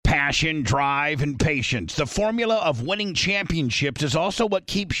Passion, drive, and patience. The formula of winning championships is also what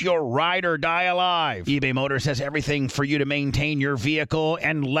keeps your ride or die alive. eBay Motors has everything for you to maintain your vehicle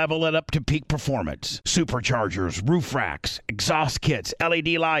and level it up to peak performance. Superchargers, roof racks, exhaust kits, LED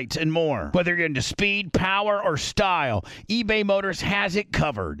lights, and more. Whether you're into speed, power, or style, eBay Motors has it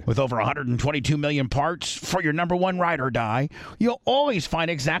covered. With over 122 million parts for your number one ride or die, you'll always find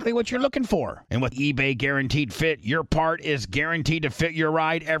exactly what you're looking for. And with eBay Guaranteed Fit, your part is guaranteed to fit your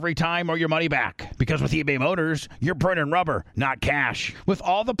ride every time or your money back. Because with eBay Motors, you're burning rubber, not cash. With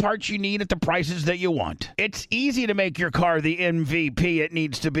all the parts you need at the prices that you want. It's easy to make your car the MVP it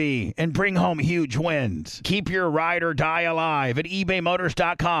needs to be and bring home huge wins. Keep your ride or die alive at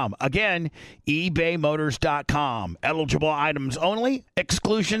ebaymotors.com. Again, ebaymotors.com. Eligible items only.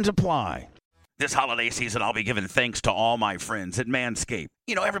 Exclusions apply. This holiday season, I'll be giving thanks to all my friends at Manscaped.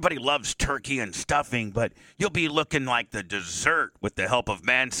 You know, everybody loves turkey and stuffing, but you'll be looking like the dessert with the help of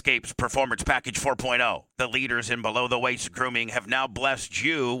Manscaped's Performance Package 4.0. The leaders in below-the-waist grooming have now blessed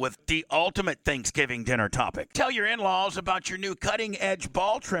you with the ultimate Thanksgiving dinner topic. Tell your in-laws about your new cutting-edge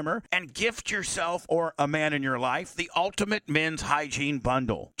ball trimmer and gift yourself or a man in your life the ultimate men's hygiene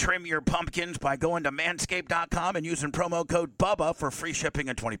bundle. Trim your pumpkins by going to manscaped.com and using promo code BUBBA for free shipping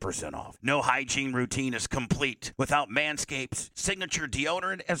and 20% off. No hygiene routine is complete without Manscaped's signature deodorant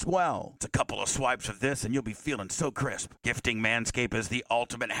as well. It's a couple of swipes of this and you'll be feeling so crisp. Gifting Manscaped is the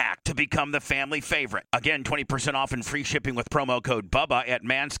ultimate hack to become the family favorite. Again, 20% off and free shipping with promo code BUBBA at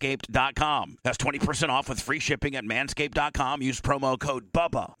manscaped.com. That's 20% off with free shipping at manscaped.com. Use promo code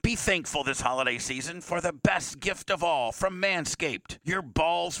BUBBA. Be thankful this holiday season for the best gift of all from Manscaped. Your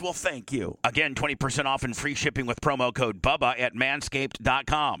balls will thank you. Again, 20% off and free shipping with promo code BUBBA at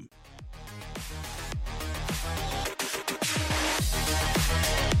manscaped.com.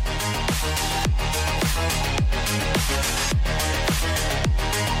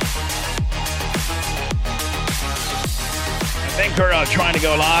 I think we're trying to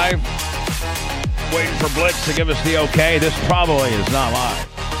go live. Waiting for Blitz to give us the okay. This probably is not live,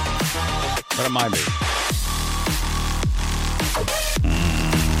 but it might be.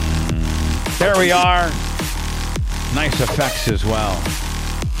 There we are. Nice effects as well.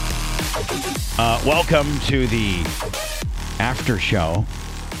 Welcome to the after show.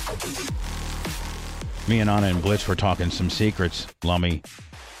 Me and Anna and Blitz were talking some secrets, Lummy.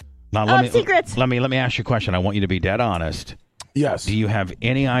 Now, secrets. Let me ask you a question. I want you to be dead honest. Yes. Do you have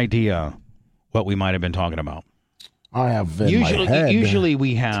any idea what we might have been talking about? I have in my head. Usually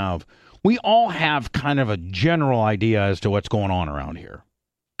we all have kind of a general idea as to what's going on around here.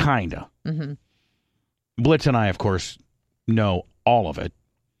 Kinda. Mm-hmm. Blitz and I, of course, know all of it.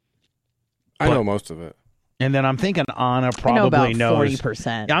 I know most of it. And then I'm thinking Anna probably knows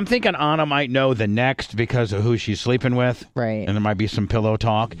 40%. I'm thinking Anna might know the next because of who she's sleeping with. Right. And there might be some pillow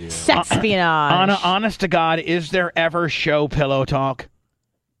talk. Yeah. Sexpionage. Anna, honest to God, is there ever show pillow talk?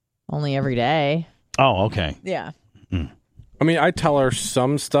 Only every day. Oh, okay. Yeah. Mm. I mean, I tell her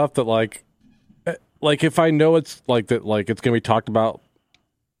some stuff that like if I know it's like that, like it's gonna be talked about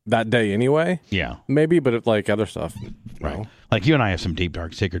that day anyway. Yeah. Maybe, but if, like other stuff, right? No. Like you and I have some deep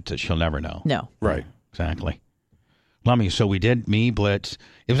dark secrets that she'll never know. No. Right. Exactly. Lummy, so we did Blitz.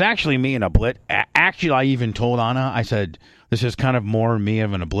 It was actually me and a Blitz. Actually, I even told Anna, I said, this is kind of more me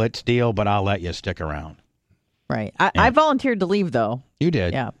of a Blitz deal, but I'll let you stick around. Right. I volunteered to leave, though. You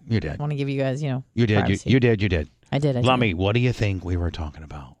did. Yeah. You did. I want to give you guys, You did. privacy. You did. I did. Lummy, what do you think we were talking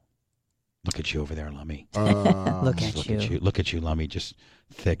about? Look at you over there, Lummy. Look at you. Look at you, Lummy, just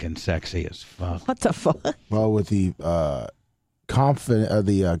thick and sexy as fuck. What the fuck? Well, with the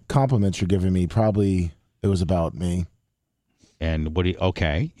compliments you're giving me, probably it was about me. And what do you,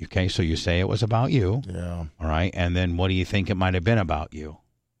 okay, so you say it was about you. Yeah. All right, and then what do you think it might have been about you?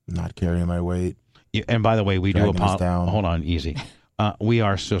 Not carrying my weight. And by the way, we do apologize. Down. Hold on, easy. We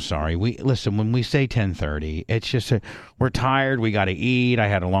are so sorry. Listen, when we say 10:30, it's just we're tired. We got to eat. I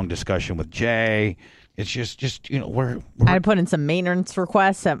had a long discussion with Jay. It's just we're I put in some maintenance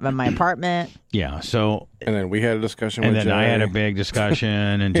requests at my apartment. Yeah. So and then we had a discussion. And with then Jay. I had a big discussion,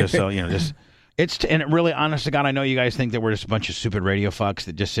 and just so just. And it really, honest to God, I know you guys think that we're just a bunch of stupid radio fucks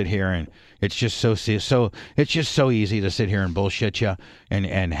that just sit here and it's just so it's just so easy to sit here and bullshit you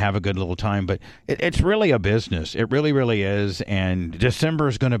and have a good little time. But it's really a business. It really, really is. And December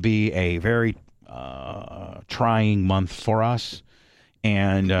is going to be a very trying month for us.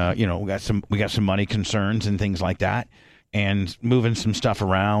 And we got some money concerns and things like that, and moving some stuff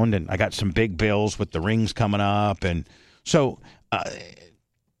around. And I got some big bills with the rings coming up, and so.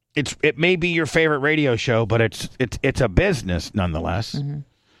 It may be your favorite radio show, but it's a business nonetheless.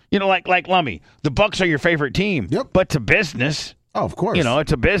 Mm-hmm. Like Lummy, the Bucks are your favorite team, yep. But it's a business. Oh, of course. You know,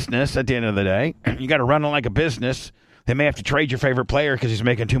 it's a business at the end of the day. You got to run it like a business. They may have to trade your favorite player because he's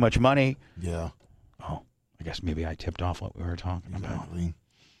making too much money. Yeah. Oh, I guess maybe I tipped off what we were talking about. Exactly.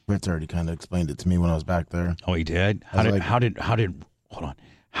 Brett's already kind of explained it to me when I was back there. Oh, he did? How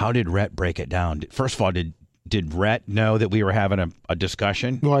did Rhett break it down? First of all, did Rhett know that we were having a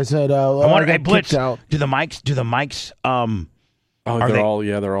discussion? Well, I said, I wonder, I hey, got Blitz, kicked out. do the mics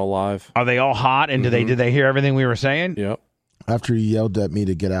they're all live. are they all hot and did they hear everything we were saying? Yep. After he yelled at me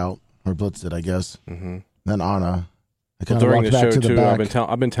to get out, or Blitz did, I guess. Mm-hmm. Then Anna, I kind of During walked the back show to the too, back.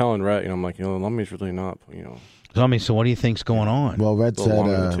 I've been telling Rhett, I'm like, Lummy's really not, So what do you think's going on? Well, Rhett A little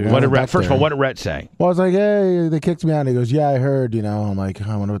said, longer, too. when I What did went Rhett, back first of there- all, what did Rhett say? Well, I was like, hey, they kicked me out. And he goes, yeah, I heard, I'm like,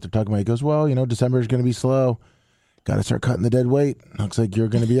 I wonder what they're talking about. He goes, well, December is going to be slow. Got to start cutting the dead weight. Looks like you're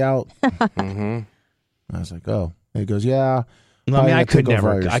going to be out. Mm-hmm. I was like, oh. And he goes, yeah. I mean, I could take over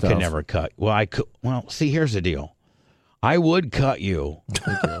all your never stuff. cut. Well, see, here's the deal. I would cut you,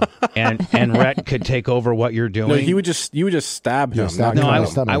 and Rhett could take over what you're doing. No, you would just stab him. Yeah, stab not him. No, in the cut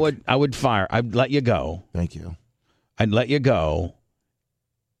him. stomach. I would fire. I'd let you go. Thank you. I'd let you go.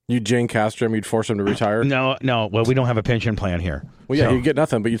 You'd Jane Castro him, you'd force him to retire. No. Well, we don't have a pension plan here. Well, yeah, So, you'd get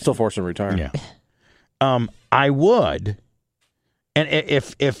nothing, but you'd still force him to retire. Yeah. I would, and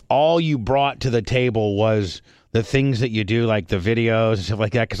if all you brought to the table was the things that you do, like the videos and stuff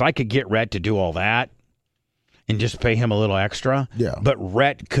like that, because I could get Rhett to do all that and just pay him a little extra. Yeah. But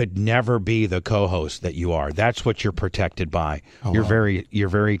Rhett could never be the co-host that you are. That's what you're protected by. Oh, you're wow.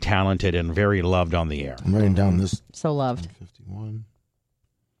 very talented and very loved on the air. I'm writing down this So loved. 51.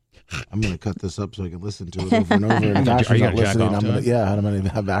 I'm going to cut this up so I can listen to it over and over. And if Are Ashley's you not gonna jack listening, off I'm to going it? to, I'm going to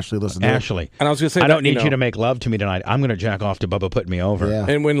have Ashley listen to it. Ashley, And I was going to say, I don't that, need you to make love to me tonight. I'm going to jack off to Bubba putting me over. Yeah.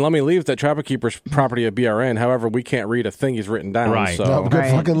 And when Lummy leaves that Trapper Keeper's property at BRN, however, we can't read a thing he's written down. Right. So. No, good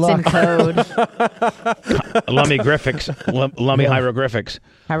fucking It's luck. in code. Lummy graphics, Lummy hieroglyphics.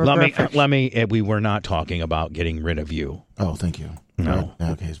 Hieroglyphics. Lummy, we were not talking about getting rid of you. Oh, thank you. No. Right.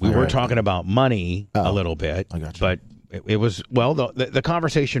 Okay. We were right. talking about money a Oh, little bit, I got you. but it was, well, the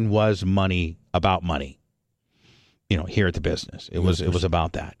conversation was about money. Here at the business, it was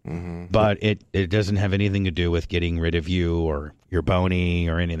about that. Mm-hmm. But it doesn't have anything to do with getting rid of you or your bony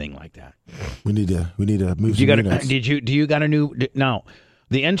or anything like that. We need to move You some got units. do you got a new now?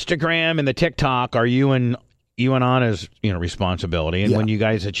 The Instagram and the TikTok are you and Anna's responsibility, and Yeah. when you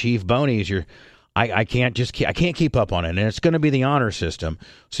guys achieve bonies, I can't keep up on it, and it's going to be the honor system.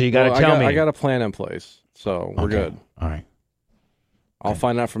 So you got to tell me. I got a plan in place, so we're Okay. good. All right. I'll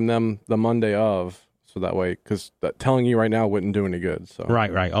find out from them the Monday of, so that way, because telling you right now wouldn't do any good. So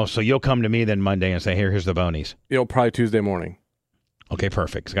Right. Oh, so you'll come to me then Monday and say, here's the bonies. Probably Tuesday morning. Okay,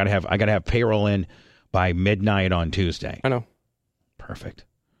 perfect. So I gotta have payroll in by midnight on Tuesday. I know. Perfect.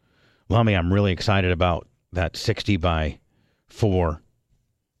 Lummy, I'm really excited about that 60 by 4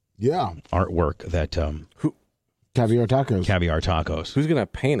 Yeah. artwork that Caviar tacos. Caviar Tacos. Who's gonna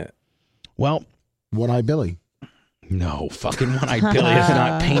paint it? Well, One-Eye Billy. no, fucking One-Eyed Billy is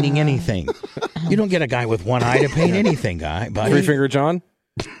not painting anything. You don't get a guy with one eye to paint anything, buddy. Three Finger John.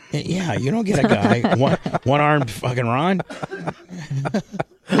 Yeah, you don't get a guy one-armed fucking Ron.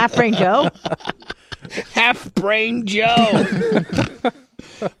 Half brain Joe. Half-brain Joe.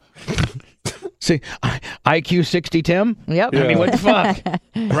 See, IQ 60 Tim? Yep. I mean, what the fuck?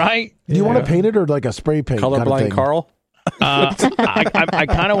 Right? Do you want to paint it or like a spray paint? kind of Colorblind thing? Carl. I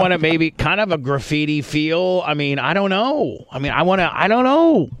kind of want to maybe kind of a graffiti feel. I mean, I don't know. I don't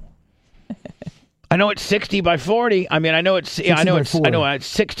know. I know it's 60 by 40. I mean, I know it's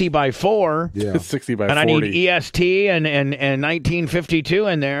 60 by 4. Yeah. It's 60 by 40. And I need EST and 1952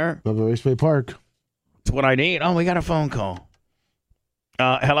 in there. Bubba Raceway Park. That's what I need. Oh, we got a phone call.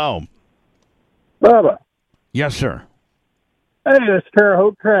 Hello. Bubba. Yes, sir. Hey, it's Terre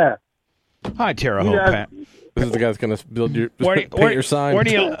Haute Craft. Hi, Terre Haute, Yeah. Pat. This is the guy that's gonna build your paint Where your sign. Where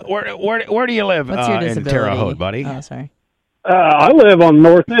do you live What's your in disability? Terre Haute, buddy? Oh, sorry. I live on the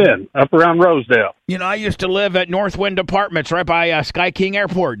North End, up around Rosedale. I used to live at Northwind Apartments right by Sky King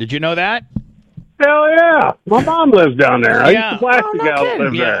Airport. Did you know that? Hell yeah. My mom lives down there. I Yeah. used to plastic Oh, no out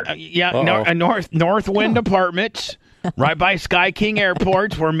kidding. live there. Northwind Apartments, right by Sky King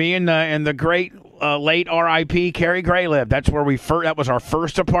Airports, where me and the great late R.I.P. Carrie Gray lived. That's where that was our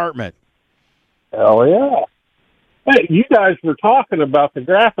first apartment. Hell yeah. Hey, you guys were talking about the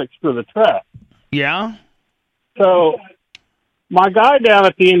graphics for the truck. Yeah. So, my guy down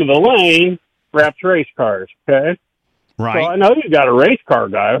at the end of the lane wraps race cars, okay? Right. So I know you got a race car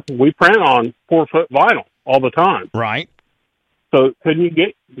guy. We print on 4-foot vinyl all the time. Right. So couldn't you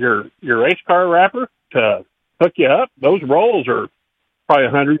get your race car wrapper to hook you up? Those rolls are probably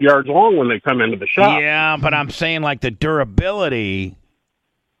 100 yards long when they come into the shop. Yeah, but I'm saying like the durability,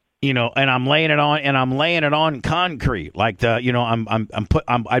 you know, and I'm laying it on concrete. Like the, you know,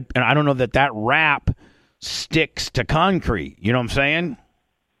 I don't know that wrap sticks to concrete. You know what I'm saying?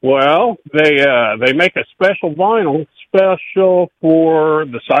 Well, they make a special vinyl special for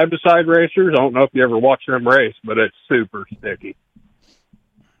the side-by-side racers. I don't know if you ever watch them race, but it's super sticky.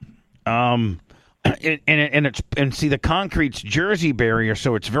 And see, the concrete's jersey barrier,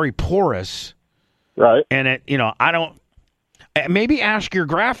 so it's very porous. Right. And it, you know, I don't. Maybe ask your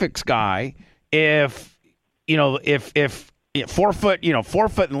graphics guy if 4 foot, 4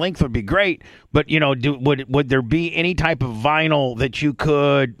 foot in length would be great, but you know, would there be any type of vinyl that you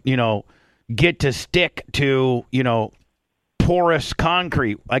could, you know, get to stick to, you know, porous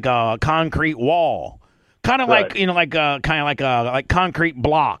concrete, like a concrete wall, kind of like, you know, like concrete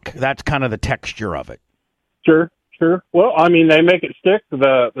block. That's kind of the texture of it. Sure. Well, I mean, they make it stick to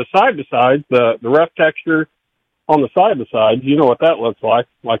the side-by-sides, the rough texture on the side-by-sides. You know what that looks like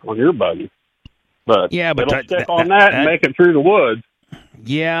on your buggy. But yeah, but it'll stick on that and make it through the woods.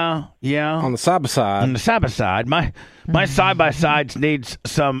 Yeah. On the side-by-side. On the side-by-side. My side-by-sides needs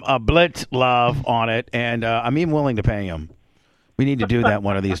some Blitz love on it, and I'm even willing to pay him. We need to do that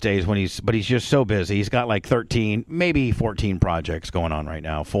one of these days but he's just so busy. He's got like 13, maybe 14 projects going on right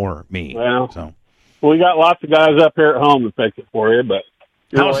now for me. Well, so we got lots of guys up here at home to fix it for you, but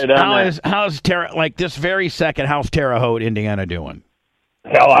how's this very second, how's Terre Haute, Indiana doing?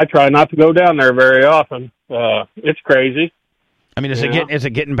 Hell, I try not to go down there very often. It's crazy. I mean, is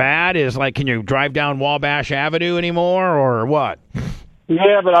it getting bad? Can you drive down Wabash Avenue anymore, or what?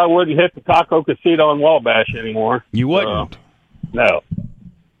 Yeah, but I wouldn't hit the Taco Casino on Wabash anymore. You wouldn't? No.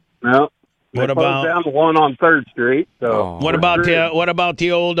 What about down the one on 3rd Street? So what about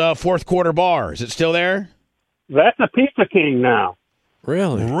the old Fourth Quarter Bar? Is it still there? That's a Pizza King now.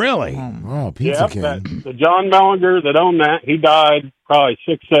 Really? Oh, Pizza King. The John Mellinger that owned that, he died probably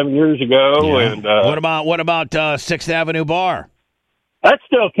 6-7 years ago. Yeah. And what about 6th Avenue Bar? That's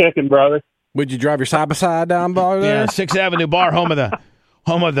still kicking, brother. Would you drive your side-by-side down bar there? Yeah, 6th Avenue Bar, home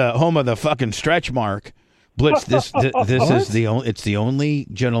of the fucking stretch mark. Blitz, this is the only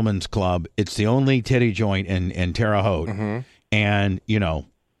gentleman's club. It's the only titty joint in Terre Haute. Mm-hmm. And, you know,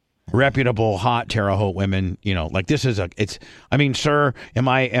 reputable hot Terre Haute women, you know, like this is I mean, sir, am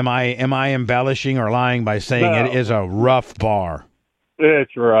I embellishing or lying by saying it is a rough bar?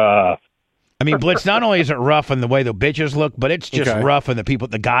 It's rough. I mean, Blitz, not only is it rough in the way the bitches look, but it's just rough in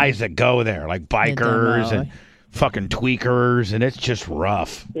the guys that go there, like bikers and fucking tweakers, and it's just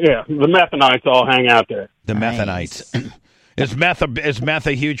rough. Yeah, the Methanites all hang out there. The Methanites. Is meth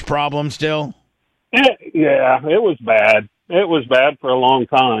a huge problem still? Yeah, it was bad. It was bad for a long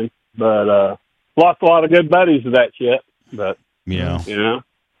time, but lost a lot of good buddies of that shit. But yeah, you know,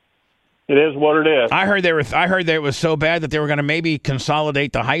 it is what it is. I heard that it was so bad that they were going to maybe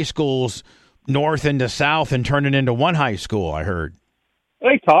consolidate the high schools north into south and turn it into one high school. I heard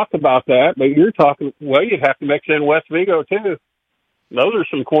they talked about that, but you're talking. Well, you'd have to mix in West Vigo too. Those are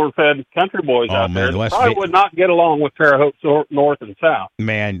some corn-fed country boys out there. Probably would not get along with Terre Haute north and south.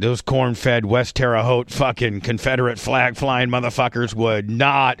 Man, those corn-fed West Terre Haute fucking Confederate flag-flying motherfuckers would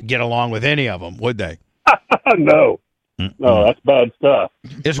not get along with any of them, would they? No. No, that's bad stuff.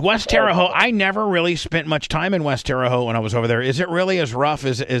 Is West Terre Haute? I never really spent much time in West Terre Haute when I was over there. Is it really as rough?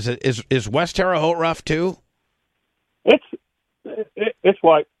 Is West Terre Haute rough too? It's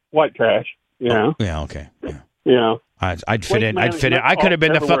white trash. You know? Yeah. Okay. Yeah. You know. I'd fit in. I could have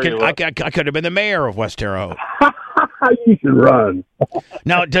been the fucking. I could have been the mayor of West Terre Haute. You should run.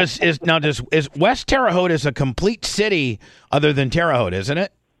 Now, is West Terre Haute is a complete city other than Terre Haute, isn't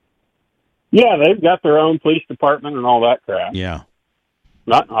it? Yeah, they've got their own police department and all that crap. Yeah.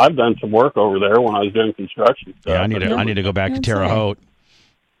 I've done some work over there when I was doing construction stuff. Yeah, I need to go back to Terre Haute.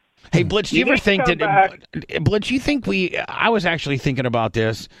 Hey, Blitz, do you ever think Blitz, you think I was actually thinking about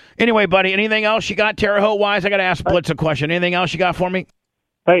this. Anyway, buddy, anything else you got Terre Haute-wise? I got to ask Blitz a question. Anything else you got for me?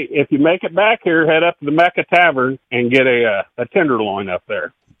 Hey, if you make it back here, head up to the Mecca Tavern and get a tenderloin up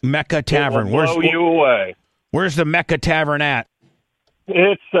there. Mecca Tavern. It will blow you away. Where's the Mecca Tavern at?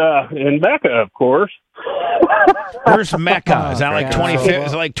 It's in Mecca, of course. Where's Mecca? Is that like 25th?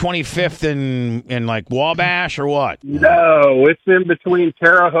 Is it like 25th in like Wabash or what? No, it's in between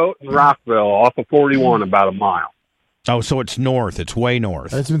Terre Haute and Rockville, off of 41, about a mile. Oh, so it's north. It's way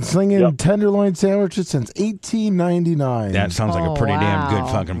north. It's been slinging tenderloin sandwiches since 1899. That sounds like a pretty damn good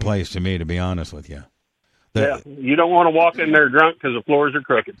fucking place to me, to be honest with you. You don't want to walk in there drunk because the floors are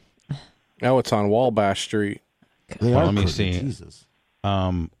crooked. Oh, it's on Wabash Street. Let me see. Jesus.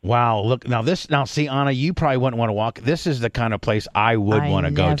 Wow. Look now. See, Anna, you probably wouldn't want to walk. This is the kind of place I would want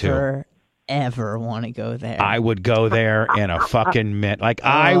to go to. Ever want to go there? I would go there in a fucking minute. Like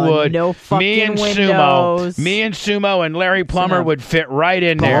I would. No fucking me and windows. Sumo and Larry Plummer would fit right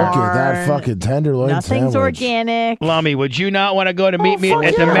in there. Look at that fucking tenderloin Nothing's sandwich. organic. Lummy, would you not want to go to meet me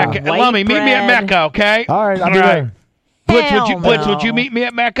at the Mecca? White Lummy, meet me at bread. Mecca, okay? All right, I'll be there. Blitz, would you meet me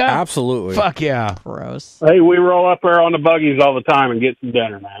at Mecca? Absolutely. Fuck yeah. Gross. Hey, we roll up there on the buggies all the time and get some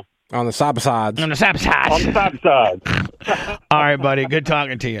dinner, man. On the side sides. On the side side. On the side. All right, buddy. Good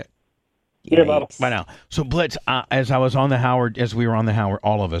talking to you. Yeah, Bubba. Bye now. So Blitz, as we were on the Howard,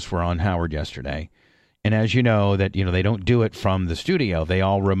 all of us were on Howard yesterday, and as you know that they don't do it from the studio; they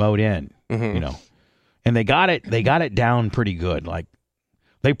all remote in, and they got it down pretty good. Like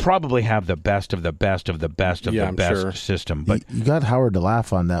they probably have the best of the best of the best of the best system. But you got Howard to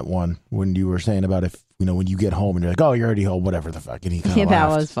laugh on that one when you were saying about if when you get home and you're like, oh, you're already home, whatever the fuck, and he kind of that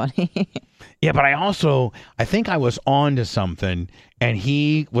laughed. was funny. Yeah, but I think I was on to something, and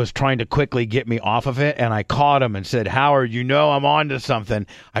he was trying to quickly get me off of it, and I caught him and said, Howard, I'm on to something.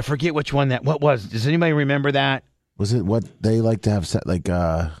 I forget which one what was. Does anybody remember that? Was it what they like to have set, like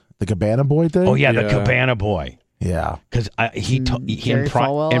the Cabana Boy thing? Oh, yeah, the Cabana Boy. Yeah. Because he in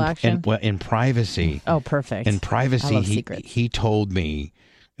privacy. Oh, perfect. In privacy, I love secrets. he told me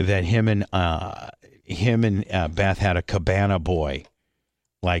that him and Beth had a Cabana Boy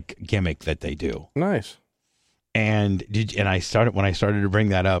like gimmick that they do. Nice. And when I started to bring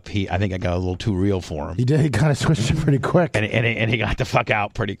that up, I think I got a little too real for him. He did. He kind of switched it pretty quick, and he got the fuck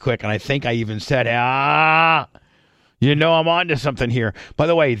out pretty quick. And I think I even said, I'm on to something here. By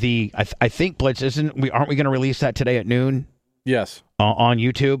the way, I think Blitz aren't we going to release that today at noon? Yes. On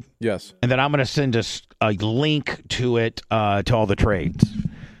YouTube. Yes. And then I'm going to send us a link to it to all the trades,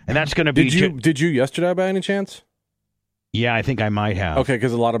 and that's going to be. Did you yesterday by any chance? Yeah, I think I might have. Okay,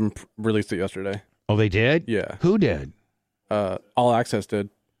 because a lot of them released it yesterday. Oh, they did? Yeah. Who did? All Access did.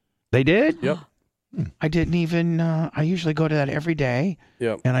 They did? Yep. I didn't even. I usually go to that every day.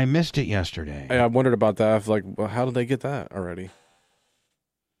 Yep. And I missed it yesterday. I wondered about that. I was like, well, how did they get that already?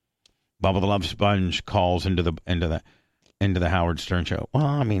 Bubba the Love Sponge calls into the Howard Stern show. Well,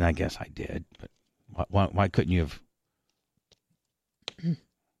 I mean, I guess I did, but why couldn't you have? Did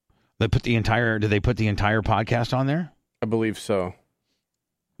they put the entire podcast on there? I believe so.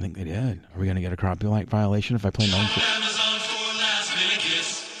 I think they did. Are we going to get a copyright violation if I play no shit?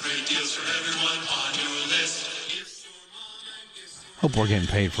 Hope we're getting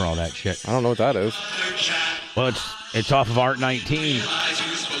paid for all that shit. I don't know what that is. Well, it's off of Art 19,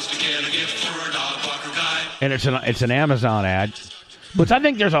 and it's an Amazon ad. But I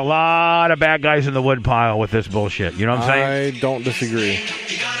think there's a lot of bad guys in the woodpile with this bullshit. You know what I'm saying? I don't disagree.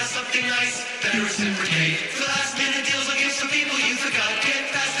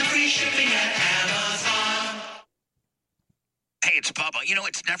 Hey, it's Bubba.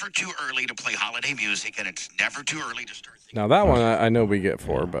 It's never too early to play holiday music, and it's never too early to start. Now, that one I know we get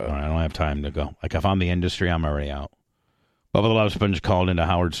for, but... I don't have time to go. Like, if I'm the industry, I'm already out. Bubba the Love Sponge called into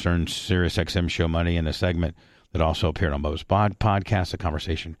Howard Stern's Sirius XM show Money in a segment that also appeared on Bubba's podcast. The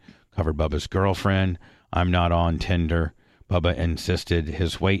conversation covered Bubba's girlfriend. I'm not on Tinder. Bubba insisted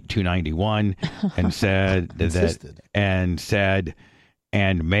his weight 291 and said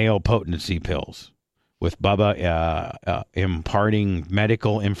and male potency pills, with Bubba imparting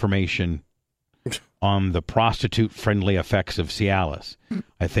medical information on the prostitute-friendly effects of Cialis.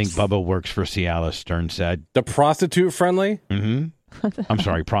 I think Bubba works for Cialis, Stern said. The prostitute-friendly? Mm-hmm. I'm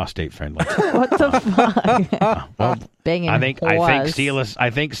sorry, prostate-friendly. What the fuck? Well, Banging I think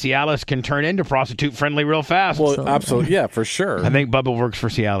Cialis can turn into prostitute-friendly real fast. Well, absolutely. Yeah, for sure. I think Bubba works for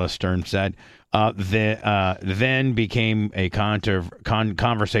Cialis, Stern said. Then became a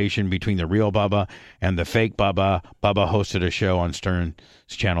conversation between the real Bubba and the fake Bubba. Bubba hosted a show on Stern's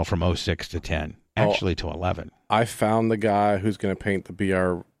channel from 06 to 10. Actually, to 11. I found the guy who's going to paint the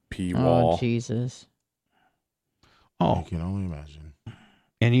BRP wall. Oh, Jesus. Oh. I can only imagine.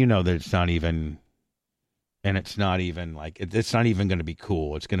 And you know that it's not even going to be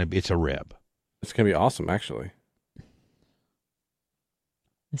cool. It's a rib. It's going to be awesome, actually.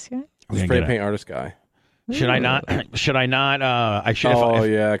 This guy? Spray paint artist guy. Should I not? I should.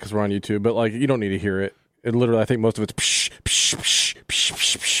 Yeah, because we're on YouTube. But you don't need to hear it. It literally, I think most of it's. Psh, psh, psh, psh,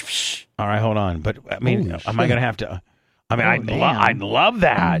 psh, psh, psh. All right, hold on. But I mean, Holy am I going to have to? I mean, I'd love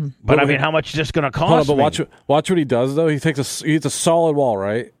that. But But I mean, how much is this going to cost? Hold on, me? but watch what he does though. He takes a solid wall,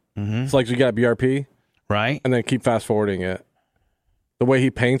 right? Mm-hmm. It's like you got BRP, Right? and then keep fast forwarding it. The way he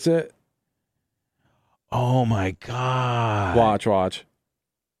paints it. Oh my God! Watch.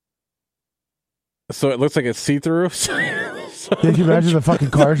 So it looks like it's see through. So Can you imagine the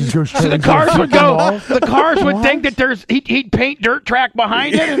fucking cars just go straight? So the cars would go. The cars would think that he'd paint dirt track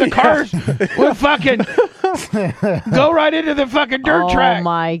behind it, and the cars would fucking go right into the fucking dirt track. Oh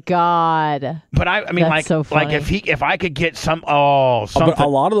my god! But I mean, That's so funny. if I could get something. But a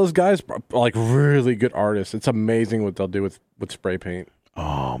lot of those guys are like really good artists. It's amazing what they'll do with spray paint.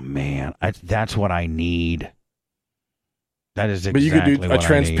 Oh man, that's what I need. That is exactly. But you could do a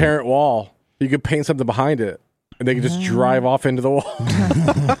transparent wall. You could paint something behind it, and they could just drive off into the wall.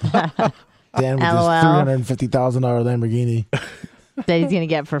 Dan with his $350,000 Lamborghini that he's gonna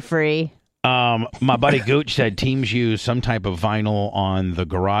get for free. My buddy Gooch said teams use some type of vinyl on the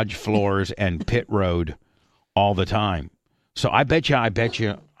garage floors and pit road all the time. So I bet you.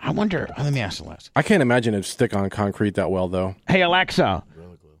 I wonder. Let me ask Alexa. I can't imagine it stick on concrete that well, though. Hey Alexa,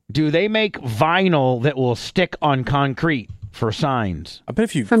 do they make vinyl that will stick on concrete for signs? I bet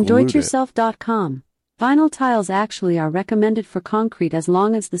if you from glued doityourself.com. Vinyl tiles actually are recommended for concrete as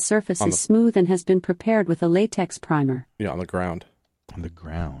long as the surface is smooth and has been prepared with a latex primer. Yeah, on the ground. On the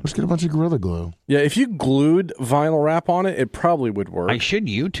ground. Let's get a bunch of Gorilla Glue. Yeah, if you glued vinyl wrap on it, it probably would work. I should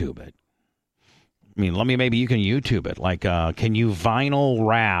YouTube it. I mean, maybe you can YouTube it. Like, can you vinyl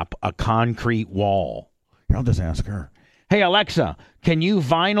wrap a concrete wall? Here, I'll just ask her. Hey, Alexa, can you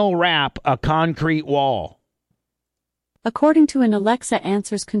vinyl wrap a concrete wall? According to an Alexa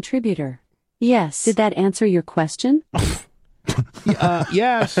Answers contributor. Yes. Did that answer your question?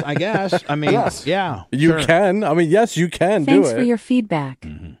 Yes, I guess. I mean, yes. Yeah. You can. I mean, yes, you can do it. Thanks for your feedback.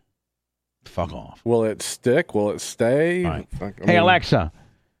 Mm-hmm. Fuck off. Will it stick? Will it stay? Right. Hey, Alexa,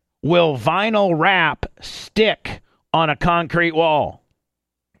 will vinyl wrap stick on a concrete wall?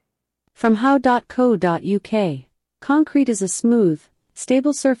 From how.co.uk. Concrete is a smooth,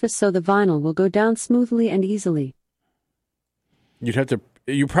 stable surface, so the vinyl will go down smoothly and easily.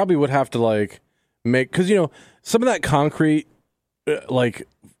 You probably would have to make, because some of that concrete,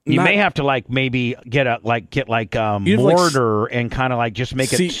 you may have to maybe get mortar and kind of just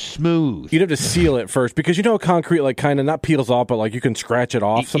make it smooth. You'd have to seal it first because concrete kind of not peels off, but you can scratch it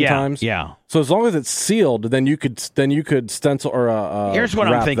off sometimes. Yeah. So as long as it's sealed, then you could stencil or here's what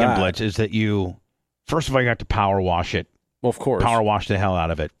I'm thinking, that. Blitz, is that first of all you have to power wash it. Well, of course, power wash the hell out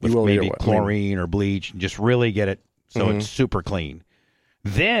of it with maybe chlorine or bleach, and just really get it so it's super clean.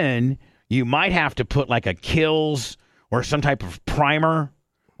 Then you might have to put a Kills or some type of primer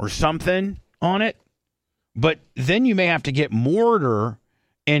or something on it. But then you may have to get mortar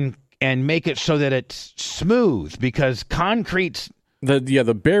and make it so that it's smooth, because concrete's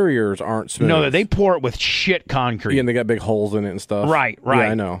the barriers aren't smooth. No, they pour it with shit concrete. Yeah, and they got big holes in it and stuff. Right. Yeah,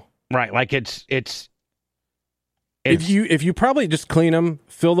 I know. Right, it's if you probably just clean them,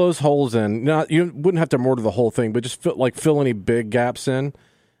 fill those holes in. You wouldn't have to mortar the whole thing, but just fill any big gaps in,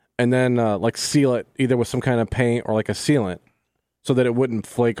 and then seal it either with some kind of paint or a sealant, so that it wouldn't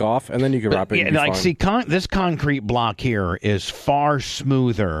flake off, and then you can wrap it. Yeah, this concrete block here is far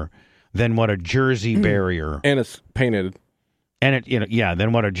smoother than what a Jersey barrier, and it's painted, and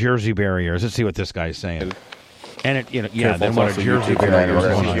than what a Jersey barrier is. Let's see what this guy's saying, and than what a Jersey barrier is.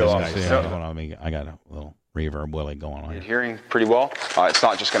 Hold on, I got a little reverb Willie going on. Adhering pretty well. It's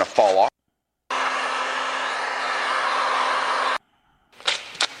not just going to fall off.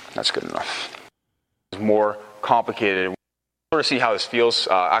 That's good enough. It's more complicated. Sort of see how this feels.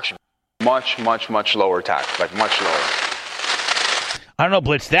 Actually, much lower tack, much lower. I don't know,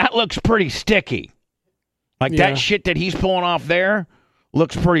 Blitz. That looks pretty sticky. That shit that he's pulling off there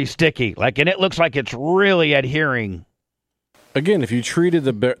looks pretty sticky. And it looks like it's really adhering. Again, if you treated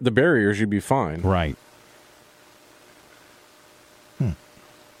the barriers, you'd be fine. Right.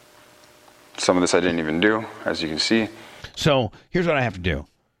 Some of this I didn't even do, as you can see. So here's what I have to do.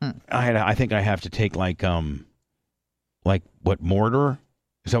 I think I have to take what mortar?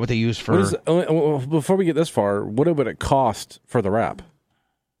 Is that what they use for? Before we get this far, what would it cost for the wrap?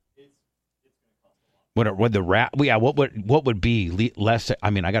 Would the wrap? Yeah, what would be less?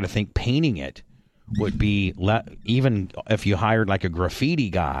 I mean, I got to think painting it would be even if you hired a graffiti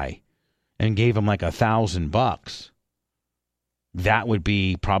guy and gave him $1,000. That would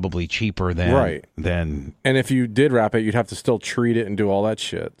be probably cheaper than And if you did wrap it, you'd have to still treat it and do all that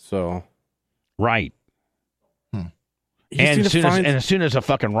shit. So, right. And as soon as a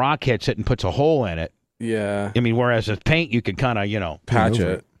fucking rock hits it and puts a hole in it, yeah. I mean, whereas with paint, you could kind of patch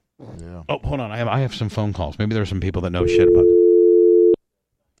it. Yeah. Oh, hold on, I have some phone calls. Maybe there's some people that know shit about it.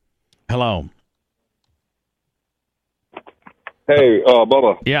 Hello. Hey,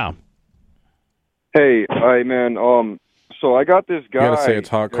 Bubba. Yeah. Hey, man. So I got this guy. You gotta say it's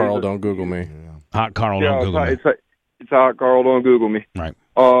Hot Carl. Don't Google me. Hot Carl. Don't Google me. It's Hot Carl. Don't Google me. Right.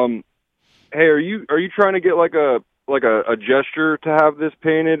 Hey, are you trying to get like a gesture to have this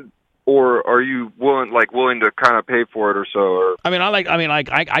painted, or are you willing to kind of pay for it or so? Or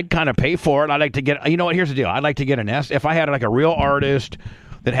I'd kind of pay for it. I'd like to get. You know what? Here's the deal. I'd like to get an if I had like a real artist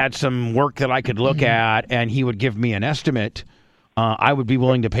that had some work that I could look at, and he would give me an estimate. I would be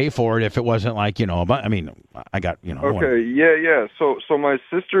willing to pay for it if it wasn't like, but I mean, I got, Okay, yeah. So my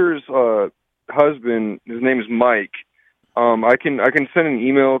sister's husband, his name is Mike. I can send an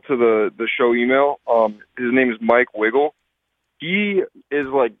email to the show email. His name is Mike Wiggle. He is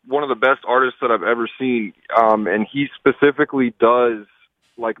like one of the best artists that I've ever seen. And he specifically does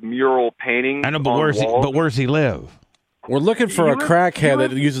like mural painting. I know, but where does he live? We're looking for a crackhead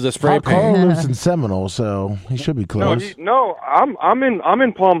that uses a spray paint. Carl lives in Seminole, so he should be close. I'm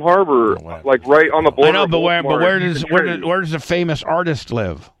in Palm Harbor, like right on the border. I know, but where does the famous artist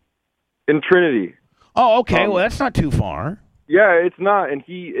live? In Trinity. Oh, okay. Well, that's not too far. Yeah, it's not. And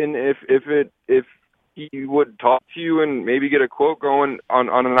if he would talk to you and maybe get a quote going on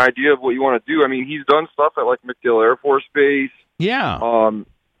an idea of what you want to do. I mean, he's done stuff at like MacDill Air Force Base. Yeah.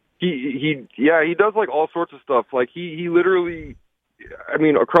 He does like all sorts of stuff. Like he literally, I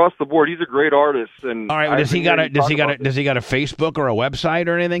mean, across the board, he's a great artist. And all right, well, does he got a Facebook or a website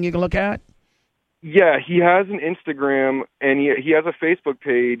or anything you can look at? Yeah, he has an Instagram and he has a Facebook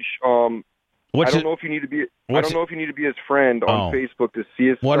page. I don't know if you need to be his friend on Facebook to see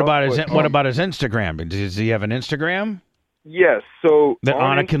his what stuff. What about his Instagram? Does he have an Instagram? Yes. So that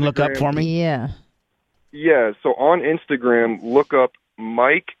Anna can look up for me. Yeah. Yeah. So on Instagram, look up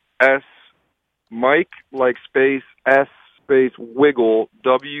Mike like space S space Wiggle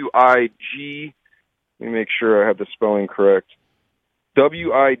WIG. Let me make sure I have the spelling correct.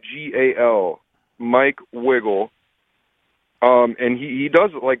 WIGAL Mike Wiggle. And he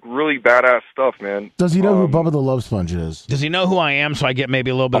does like really badass stuff, man. Does he know who Bubba the Love Sponge is? Does he know who I am? So I get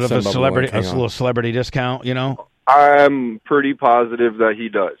maybe a little bit of a little celebrity discount. I'm pretty positive that he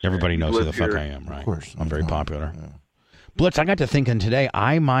does. Everybody knows who the fuck I am, right? Of course, I'm very popular. Yeah. Blitz, I got to thinking today,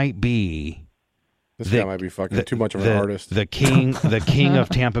 I might be. This guy might be fucking too much of an artist. The king of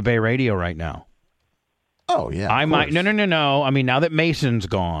Tampa Bay radio right now. Oh yeah, I might. No. I mean, now that Mason's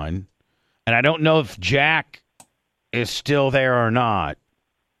gone, and I don't know if Jack is still there or not.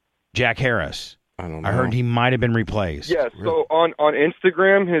 Jack Harris. I don't know. I heard he might have been replaced. Yeah. So on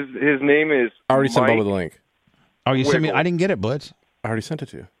Instagram, his name is. I already sent Bubba the link. Oh, you sent me? I didn't get it, Blitz. I already sent it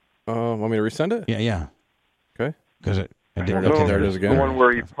to you. Want me to resend it? Yeah. Okay. Because it didn't. Okay, there it is again. The one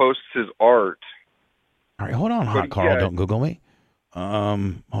where he posts his art. All right, hold on, Hot Carl. Don't Google me.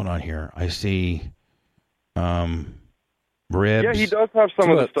 Hold on here. I see ribs. Yeah, he does have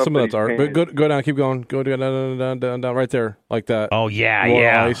some of the stuff. Some of that's art. But go down. Keep going. Go down, right there, like that. Oh yeah, Royal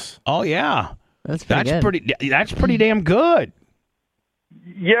yeah. Ice. Oh yeah. That's pretty damn good.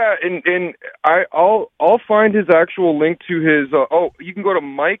 Yeah, and I'll find his actual link to his. You can go to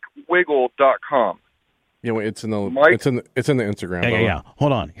MikeWiggle.com. Yeah, wait, it's in the Instagram. Yeah.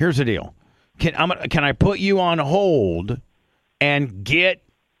 Hold on. Here's the deal. Can I put you on hold and get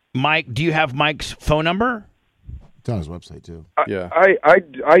Mike? Do you have Mike's phone number? It's on his website too. Yeah,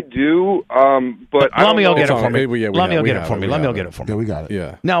 I do. But let me go get it for me. Let me get it for me. Yeah, we got it.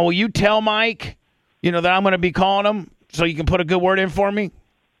 Yeah. Now, will you tell Mike, that I'm going to be calling him so you can put a good word in for me?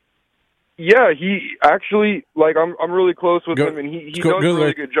 Yeah, he actually I'm really close with him, and he does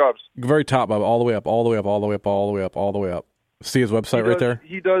really good jobs. Very top, Bob, all the way up. See his website right there?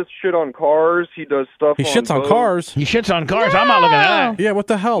 He does shit on cars. He does stuff He shits on cars? He shits on cars? No! I'm not looking at that. Yeah, what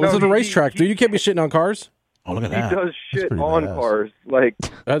the hell? This is a racetrack, dude. You can't be shitting on cars. Oh, look at that. He does shit on cars.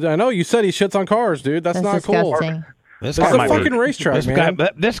 I know, you said he shits on cars, dude. That's not disgusting. Cool. This is a fucking racetrack, man.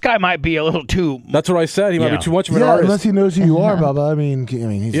 This guy might be a little too... That's what I said. He might be too much of an artist. Unless he knows who you are, Bubba. I mean,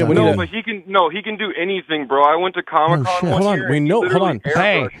 he's but he can do anything, bro. I went to Comic-Con one year. Hold on.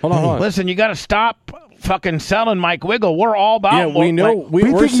 Hey, hold on. Listen, you got to stop fucking selling Mike Wiggle. We're all about... Yeah, we know.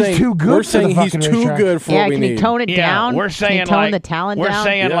 We're saying he's too good. We're saying he's too good for what we need. Can you tone it down? We're saying tone the talent down? We're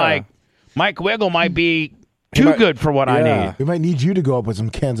saying Mike Wiggle might be too good for what I need. We might need you to go up with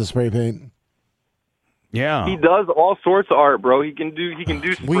some cans of spray paint. Yeah, he does all sorts of art, bro. He can do.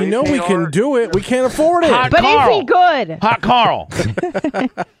 We know we can do it. We can't afford it. But is he good? Hot Carl.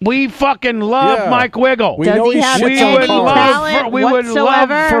 We fucking love Mike Wiggle. We know he have shits any on talent we would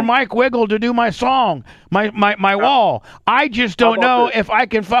whatsoever? love for Mike Wiggle to do my song, my wall. I just don't know if I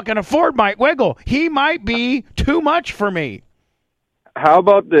can fucking afford Mike Wiggle. He might be too much for me. How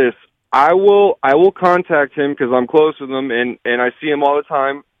about this? I will contact him because I'm close with him and I see him all the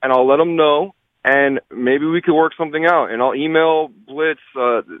time, and I'll let him know and maybe we could work something out. And I'll email Blitz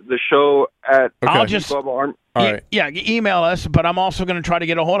the show at. Okay. I'll just all right. Yeah, email us. But I'm also going to try to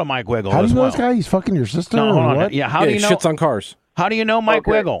get a hold of Mike Wiggle. How do you know well. this guy? He's fucking your sister. No, hold on. What? Yeah, how do you know? Shits on cars. How do you know Mike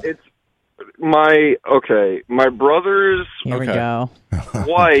Wiggle? It's my brother's Here we go.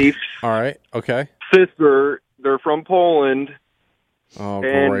 wife's All right. Okay. sister. They're from Poland. Oh,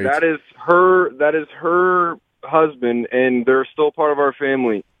 and great. that is her husband, and they're still part of our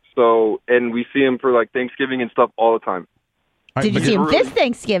family. So, and we see him for like Thanksgiving and stuff all the time. Did you see him this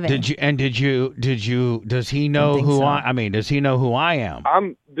Thanksgiving? Does he know who I mean, does he know who I am?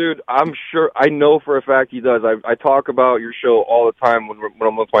 I'm sure, I know for a fact he does. I talk about your show all the time when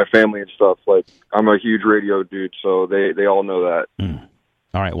I'm with my family and stuff. Like, I'm a huge radio dude, so they all know that. Mm.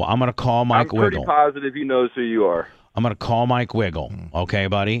 All right, well, I'm going to call Mike Wiggle. I'm pretty positive he knows who you are. I'm going to call Mike Wiggle. Okay,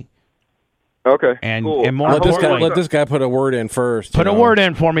 buddy? Okay, and cool. And more let this guy put a word in first. Put a word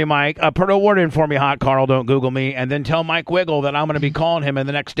in for me, Mike. Put a word in for me, Hot Carl. Don't Google me. And then tell Mike Wiggle that I'm going to be calling him in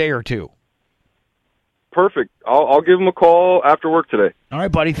the next day or two. Perfect. I'll give him a call after work today. All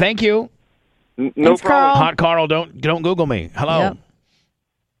right, buddy. Thank you. No problem. Carl. Hot Carl, don't Google me. Hello. Yep.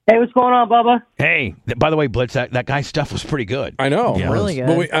 Hey, what's going on, Bubba? Hey, by the way, Blitz, that guy's stuff was pretty good. I know. Yeah. Really good.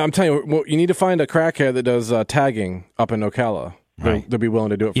 But I'm telling you, you need to find a crackhead that does tagging up in Ocala. Right. They'll be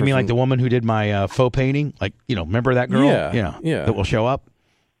willing to do it. You mean like the woman who did my faux painting? Like, remember that girl? Yeah. That will show up.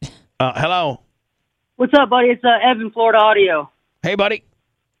 Hello. What's up, buddy? It's Evan, Florida Audio. Hey, buddy.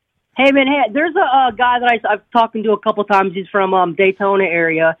 Hey, man. Hey, there's a guy that I've talked to a couple times. He's from Daytona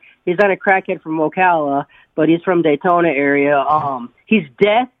area. He's not a crackhead from Ocala, but he's from Daytona area. He's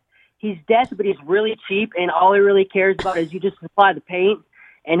deaf. He's deaf, but he's really cheap, and all he really cares about is you just supply the paint.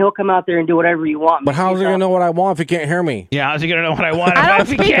 And he'll come out there and do whatever you want. But how's he going to know what I want if he can't hear me? Yeah, how's he going to know what I want I don't if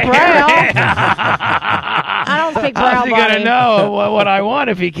he speak can't Braille. hear me? I don't speak Braille. How's he going to know what I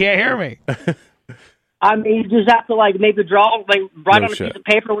want if he can't hear me? I mean, you just have to maybe draw, write on a piece of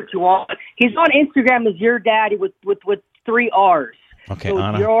paper what you want. He's on Instagram as Your Daddy with 3 R's. Okay, so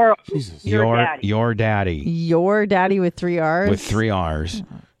Anna. Your daddy. Your daddy with 3 R's. With 3 R's.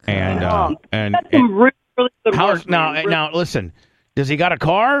 And that's some really good work. Now listen. Does he got a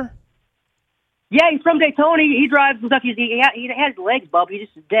car? Yeah, he's from Daytona. He drives and stuff. He has legs, Bub. He's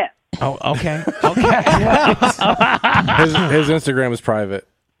just deaf. Oh, okay. His Instagram is private.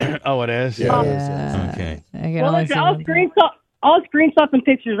 Oh, it is? Yeah. Okay. Well, listen, I'll screenshot some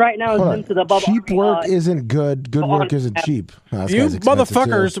pictures right now and send to the Bubba. Cheap work isn't good. Good work isn't cheap. You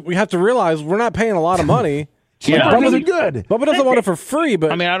motherfuckers, we have to realize we're not paying a lot of money. Yeah, Bubba's good. Bubba doesn't want it for free,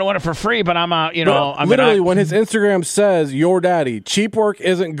 but I mean, I don't want it for free, but I'm out. Literally, when his Instagram says "Your Daddy," cheap work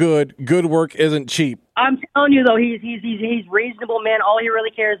isn't good. Good work isn't cheap. I'm telling you though, he's reasonable, man. All he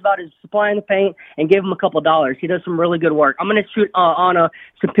really cares about is supplying the paint and give him a couple $. He does some really good work. I'm gonna shoot Anna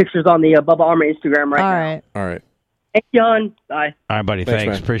some pictures on the Bubba Armour Instagram right now. All right. Thanks, John. Bye. All right, buddy.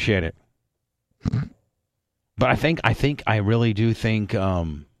 Thanks. Appreciate it. But I really do think.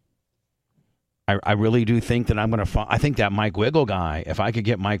 I really do think that I'm going to. I think that Mike Wiggle guy. If I could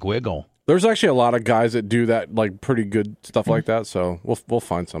get Mike Wiggle, there's actually a lot of guys that do that, like pretty good stuff like that. So we'll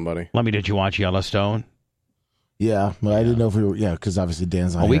find somebody. Did you watch Yellowstone? Yeah, but I didn't know if we were. Yeah, because obviously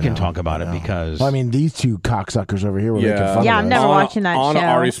Dan's not. Well, we can talk about it because. Well, I mean, these two cocksuckers over here were making fun of us. I'm never watching that show.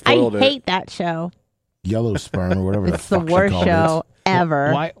 I hate that show. Yellow Sperm or whatever. It's the worst show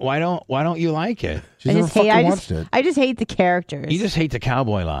ever. Why don't you like it? I just hate the characters. You just hate the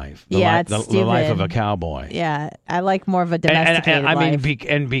cowboy life. It's the stupid. life of a cowboy. Yeah, I like more of a domesticated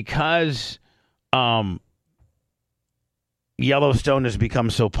life. Because Yellowstone has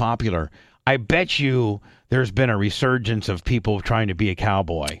become so popular, I bet you there's been a resurgence of people trying to be a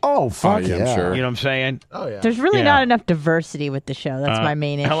cowboy. Oh, fuck yeah. I'm sure. You know what I'm saying? Oh, yeah. There's really not enough diversity with the show. That's my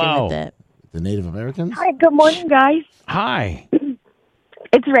main issue with it. The Native Americans? Hi, good morning, guys. Hi.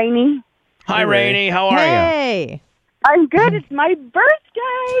 It's Rainey. Hi, Rainey. How are you? Hey. I'm good. It's my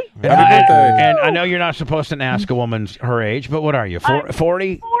birthday. Happy birthday. And I know you're not supposed to ask a woman her age, but what are you, 40?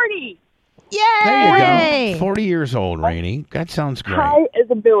 40. Yay! There you go. 40 years old, Rainey. That sounds great. High as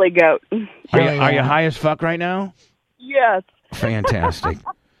a billy goat. Are you high as fuck right now? Yes. Fantastic.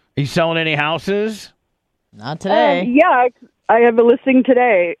 Are you selling any houses? Not today. Yeah, I have a listing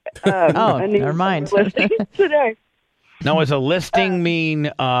today. Never mind. Listing today. Now, does a listing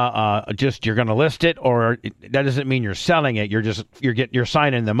mean just you're going to list it, or that doesn't mean you're selling it? You're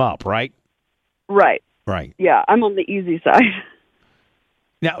signing them up, right? Right. Right. Yeah, I'm on the easy side.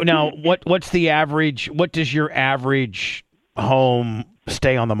 Now, what's the average? What does your average home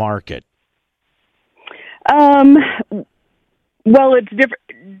stay on the market? Well, it's different.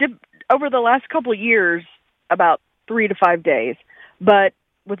 Over the last couple of years, about 3 to 5 days, but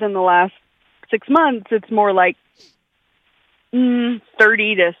within the last 6 months, it's more like 30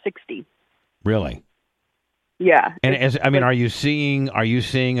 to 60. Really? Yeah. And are you seeing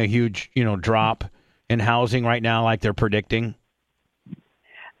a huge, drop in housing right now like they're predicting?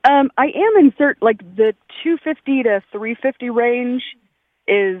 I am in like the 250 to 350 range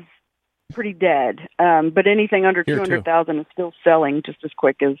is pretty dead. But anything under 200,000 is still selling just as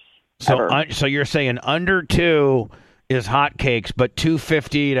quick as ever. So you're saying under 2 is hotcakes, but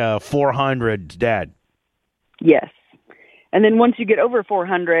 250 to 400 is dead. Yes. And then once you get over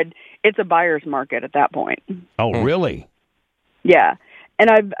 400, it's a buyer's market at that point. Oh, really? Yeah. And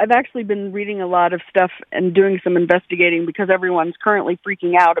I've actually been reading a lot of stuff and doing some investigating because everyone's currently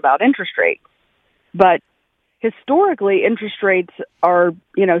freaking out about interest rates. But historically, interest rates are,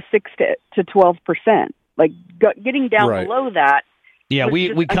 6 to 12%. Like getting down below that. Yeah,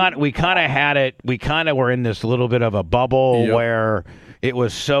 we kind of had it. We kind of were in this little bit of a bubble where it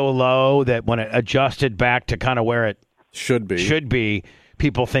was so low that when it adjusted back to kind of where it should be,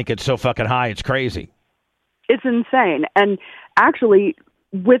 people think it's so fucking high. It's crazy. It's insane. And actually,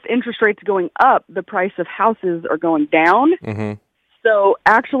 with interest rates going up, the price of houses are going down. Mm-hmm. So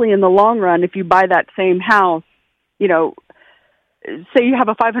actually, in the long run, if you buy that same house, say you have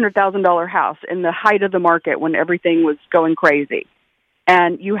a $500,000 house in the height of the market when everything was going crazy,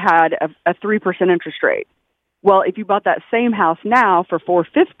 and you had a 3% interest rate. Well, if you bought that same house now for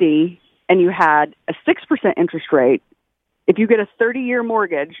 $450 and you had a 6% interest rate, if you get a 30-year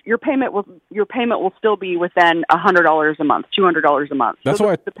mortgage, your payment will still be within $100 a month, $200 a month. That's so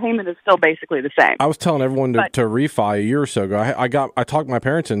why the payment is still basically the same. I was telling everyone to refi a year or so ago. I talked my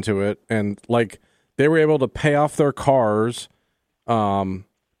parents into it, and like they were able to pay off their cars,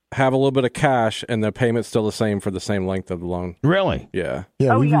 have a little bit of cash, and the payment's still the same for the same length of the loan. Really? Yeah.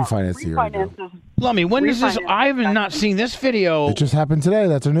 Yeah, we refinanced a year ago. Lummy, when does this? I have not seen this video. It just happened today.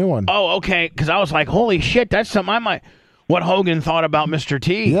 That's a new one. Oh, okay. Because I was like, holy shit, that's something I might. What Hogan thought about Mr.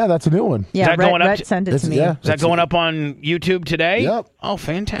 T. Yeah, that's a new one. Yeah, Rhett sent it to me. Yeah, is that going up on YouTube today? Yep. Oh,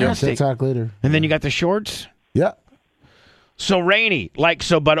 fantastic. Yeah, talk later. And then you got the shorts? Yeah. So, Rainey,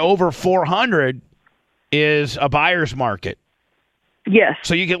 but over 400 is a buyer's market. Yes.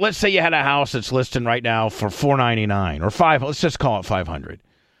 So let's say you had a house that's listed right now for $499 or $500. Let's just call it $500.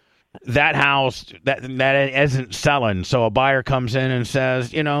 That house that isn't selling. So a buyer comes in and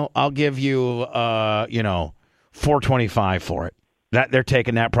says, I'll give you, $425 for it. That they're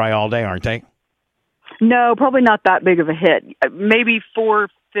taking that probably all day, aren't they? No, probably not that big of a hit. Maybe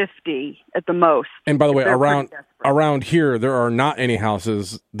 $450 at the most. And by the way, around here, there are not any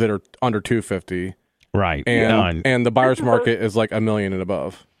houses that are under $250. Right. And the buyer's market is like $1 million and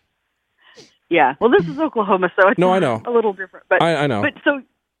above. Yeah. Well, this is Oklahoma, so it's I know. a little different. But I know. But so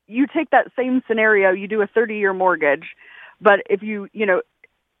you take that same scenario, you do a 30-year mortgage, but if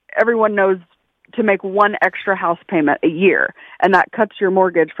everyone knows to make one extra house payment a year, and that cuts your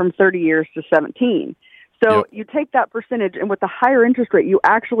mortgage from 30 years to 17. So you take that percentage, and with the higher interest rate, you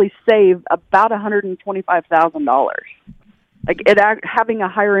actually save about $125,000. Like having a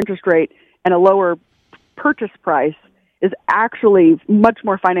higher interest rate and a lower purchase price is actually much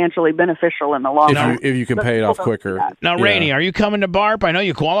more financially beneficial in the long run. If you can pay it off quicker. Now, Rainey, are you coming to BARP? I know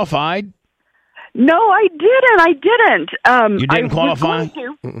you qualified. No, I didn't. You didn't qualify?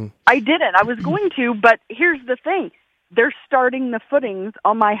 I didn't. I was going to, but here's the thing. They're starting the footings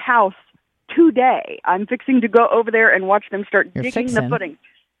on my house today. I'm fixing to go over there and watch them start digging the footings.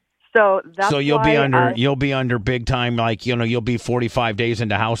 So that's you'll be under big time, like, you'll be 45 days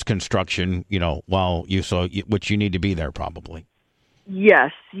into house construction, which you need to be there probably.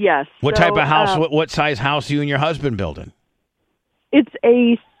 Yes. What type of house, what size house are you and your husband building? It's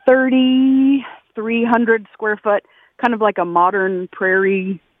a 3,300 square foot, kind of like a modern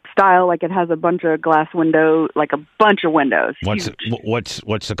prairie style. Like it has a bunch of glass window, like a bunch of windows. What's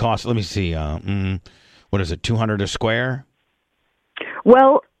the cost? Let me see. What is it? 200 a square?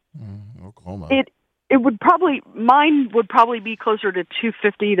 Well, Oklahoma. Mine would probably be closer to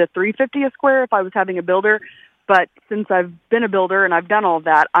 250 to 350 a square if I was having a builder. But since I've been a builder and I've done all of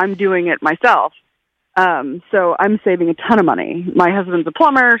that, I'm doing it myself. So I'm saving a ton of money. My husband's a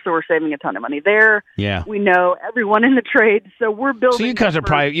plumber, so we're saving a ton of money there. Yeah. We know everyone in the trade, so we're building. So you guys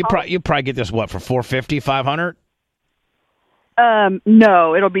are you probably get this for $450, $500?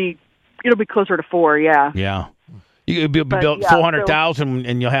 No, it'll be closer to $4. Yeah. Yeah. You could built 400,000,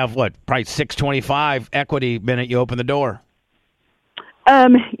 and you'll have probably $625 equity minute you open the door.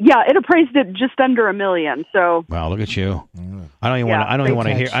 Yeah, it appraised at just under $1 million. So. Wow, look at you! I don't even want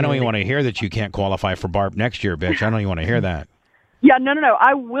to hear that you can't qualify for BARP next year, bitch. I don't even want to hear that. Yeah, no.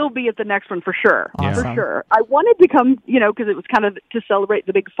 I will be at the next one for sure. Awesome. For sure. I wanted to come, because it was kind of to celebrate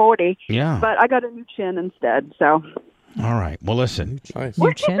the big 40. Yeah. But I got a new chin instead, so. All right. Well, listen. Nice.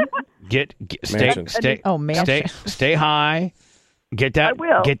 New chin? Stay high. Get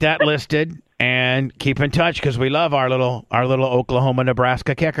that listed and keep in touch because we love our little Oklahoma,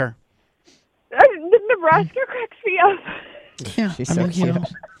 Nebraska kicker. Nebraska cracks me up. Yeah, she's so cute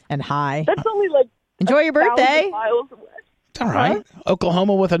and high. That's only like enjoy your birthday. Miles away. It's all right. Huh?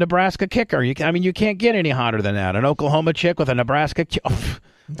 Oklahoma with a Nebraska kicker. You can't get any hotter than that. An Oklahoma chick with a Nebraska.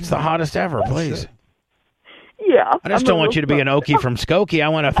 It's the hottest ever. Please. Yeah. I just don't want you to be an Okie from Skokie. I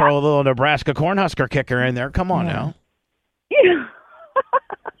want to throw a little Nebraska Cornhusker kicker in there. Come on now. Yeah.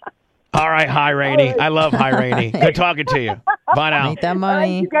 All right, Hi Rainey. I love Hi Rainey. Good talking to you. Bye now. Make that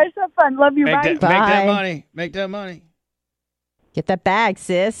money. You guys have fun. Love you. Bye. Make that money. Make that money. Get that bag,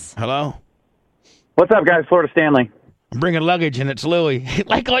 sis. Hello. What's up, guys? Florida Stanley. I'm bringing luggage, and it's Louie.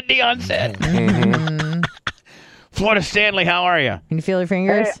 Like what Dion said. Mm-hmm. Florida Stanley, how are you? Can you feel your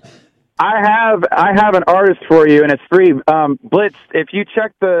fingers? Hey, I have an artist for you, and it's free. Blitz, if you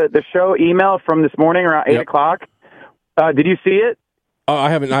check the show email from this morning around 8 o'clock, did you see it? I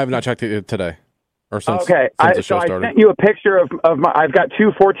have not checked it today. Or since, okay, since the show started. I sent you a picture of my. I've got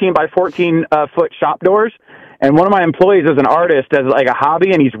two 14 by 14 foot shop doors, and one of my employees is an artist as like a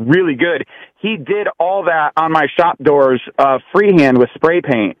hobby, and he's really good. He did all that on my shop doors freehand with spray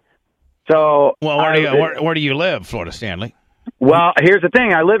paint. So, well, where do you live, Florida Stanley? Well, here's the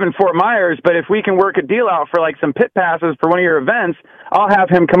thing. I live in Fort Myers, but if we can work a deal out for like some pit passes for one of your events, I'll have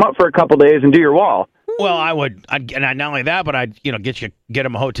him come up for a couple days and do your wall. Well, and not only that, but I'd get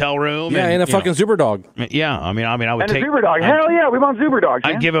him a hotel room. Yeah, and a fucking Zuber dog. Yeah, I mean, I would take a Zuber dog. Hell yeah, we want Zuber dogs.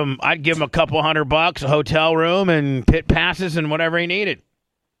 I'd give him a couple $100, a hotel room, and pit passes and whatever he needed.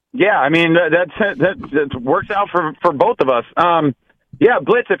 Yeah, I mean that works out for both of us. Yeah,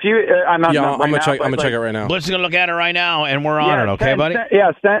 Blitz. If you, I'm gonna check it right now. Blitz is gonna look at it right now, and we're on it. Okay, buddy.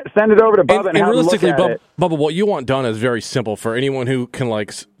 Send it over to Bubba. And realistically, have him look at it. Bubba, what you want done is very simple for anyone who can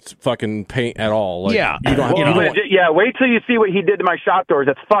fucking paint at all. Like, yeah, you don't. Wait till you see what he did to my shop doors.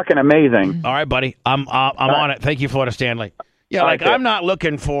 It's fucking amazing. All right, buddy. I'm on it. Thank you, Florida Stanley. Yeah, I'm not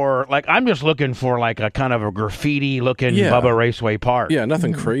looking for I'm just looking for a kind of a graffiti looking Bubba Raceway Park. Yeah,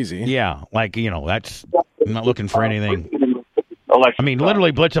 nothing crazy. Yeah, that's I'm not looking for anything. I mean,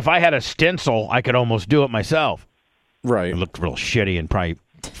 literally, Blitz, if I had a stencil, I could almost do it myself. Right. It looked real shitty and probably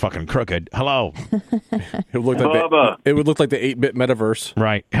fucking crooked. Hello. It would look like the 8-bit metaverse.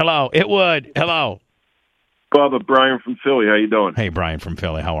 Right. Hello. It would. Hello. Bubba, Brian from Philly. How you doing? Hey, Brian from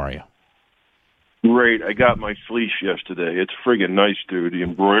Philly. How are you? Great. I got my fleece yesterday. It's friggin' nice, dude. The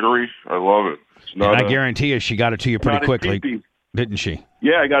embroidery, I love it. I guarantee you she got it to you pretty quickly, didn't she?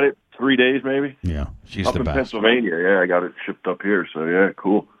 Yeah, I got it 3 days maybe. Yeah, she's up the in best. Pennsylvania. Yeah, I got it shipped up here, so yeah,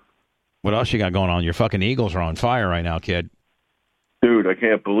 cool. What else you got going on? Your fucking Eagles are on fire right now, kid. Dude, I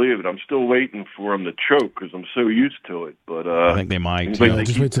can't believe it. I'm still waiting for them to choke because I'm so used to it. But I think they might.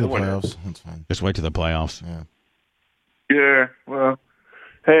 Just wait till the playoffs. That's fine. Just wait till the playoffs. Yeah. Yeah. Well,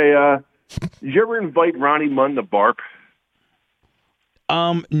 hey, did you ever invite Ronnie Munn to BARP?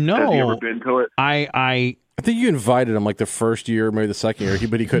 No. Have you ever been to it? I think you invited him the first year, maybe the second year,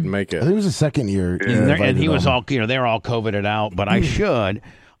 but he couldn't make it. I think it was the second year. Yeah. And he was all, they were all COVIDed out, but I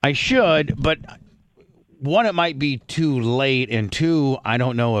should, but one, it might be too late, and two, I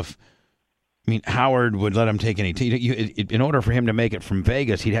don't know if, Howard would let him take any, in order for him to make it from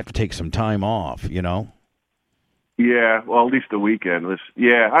Vegas, he'd have to take some time off, Yeah, well, at least the weekend.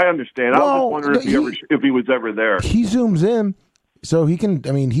 Yeah, I understand. Well, I was just wondering if he was ever there. He zooms in. So he can,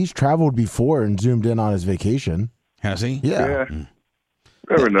 he's traveled before and zoomed in on his vacation. Has he? Yeah.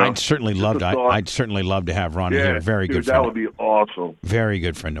 Never know. I'd certainly love to have Ronnie here. Very good friend. That would be awesome. Very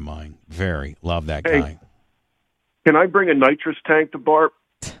good friend of mine. Very. Love that guy. Can I bring a nitrous tank to BARP?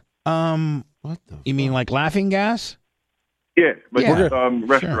 What the You mean like laughing gas? Yeah, but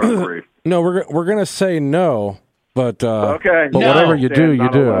restaurant grade. No, we're gonna say no, but okay. But whatever you do, you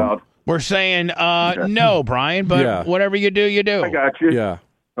do. Allowed. We're saying no, Brian, but whatever you do, you do. I got you. Yeah.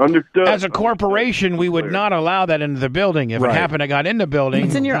 Understood. As a corporation, we would not allow that into the building. If it happened, I got in the building.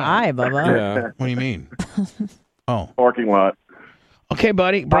 It's in your eye, Bubba. Yeah. What do you mean? Oh. Parking lot. Okay,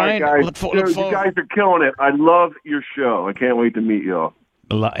 buddy. Brian, right, look you guys are killing it. I love your show. I can't wait to meet y'all.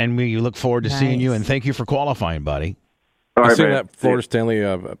 And we look forward to seeing you, and thank you for qualifying, buddy. All right, I seen man. that Florida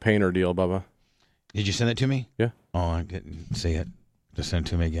Stanley painter deal, Bubba. Did you send it to me? Yeah. Oh, I didn't see it. Just send it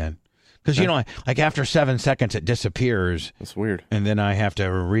to me again. Because, after 7 seconds, it disappears. That's weird. And then I have to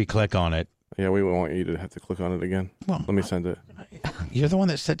re-click on it Yeah, we want you to have to click on it again. Well, let me send it. You're the one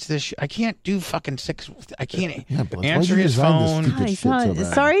that sets this. I can't do fucking 6. I can't answer his phone.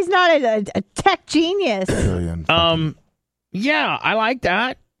 Sorry, he's not a tech genius. Yeah, I like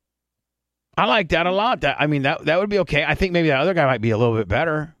that. I like that a lot. That would be okay. I think maybe that other guy might be a little bit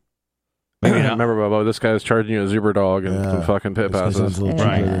better. Maybe not. Remember, Bubba, this guy's charging you a Zuber dog and some fucking pit passes. Sounds a little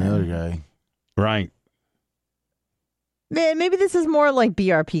cheaper than the other guy. Right. Man, maybe this is more like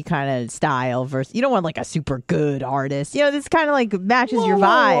BRP kind of style versus. You don't want like a super good artist. This kind of like matches your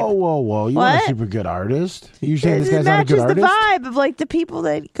vibe. Whoa! You want a super good artist? You saying this guy's not a good artist? It matches the vibe of like the people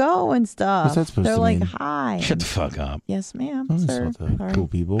that go and stuff. What's that supposed to mean? They're like, hi. Shut the fuck up. Yes, ma'am. Sir. Cool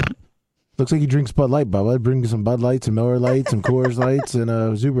people. Looks like he drinks Bud Light, Bubba. Bring some Bud Lights, some Miller Lights, some Coors Lights, and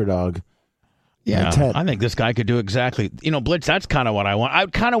a Zuber dog. Yeah, I think this guy could do exactly. Blitz, that's kind of what I want. I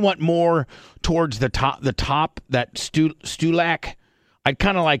kind of want more towards the top, that Stulac. I'd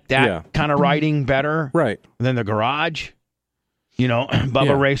kind of like that kind of riding better than the garage.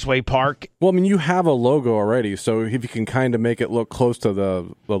 Bubba Raceway Park. Well, you have a logo already, so if you can kind of make it look close to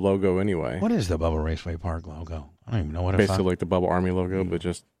the logo anyway. What is the Bubba Raceway Park logo? I don't even know what it is. Basically like the Bubba Army logo, but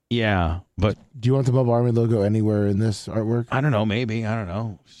just... Yeah, but... Do you want the Bubba Army logo anywhere in this artwork? I don't know, maybe. I don't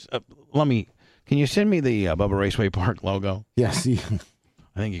know. Can you send me the Bubba Raceway Park logo? Yes.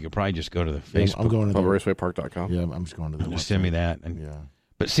 I think you could probably just go to the Facebook. I'm going to BubbaRacewayPark.com. Yeah, I'm just going to the Just send me that.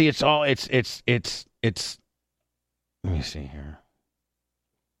 But see, it's all, it's, let me see here.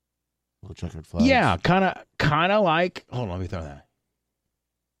 Little checkered flag. Yeah, kind of like, hold on, let me throw that.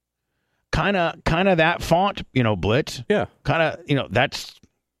 Kind of that font, Blitz. Yeah. Kind of, that's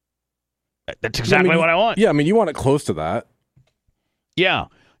exactly what I want. Yeah, you want it close to that. Yeah.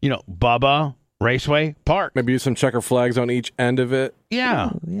 Bubba Raceway Park. Maybe use some checker flags on each end of it.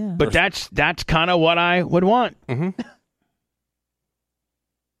 Yeah. But that's kind of what I would want. Mm-hmm.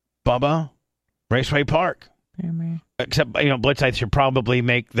 Bubba Raceway Park. Except, Blitz, I should probably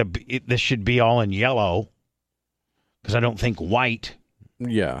make this should be all in yellow because I don't think white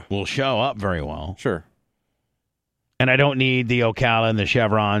will show up very well. Sure. And I don't need the Ocala and the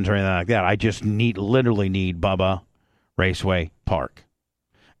chevrons or anything like that. I just literally need Bubba Raceway Park.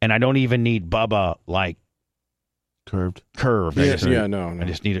 And I don't even need Bubba like curved. No. I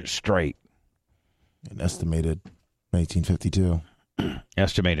just need it straight. And estimated 1952.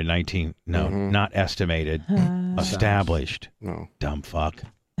 Estimated 19. No, not estimated. Established. No. Dumb fuck.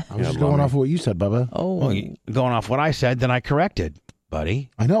 I was just going off of what you said, Bubba. Oh. Well, going off what I said, then I corrected, buddy.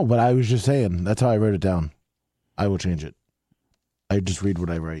 I know, but I was just saying. That's how I wrote it down. I will change it. I just read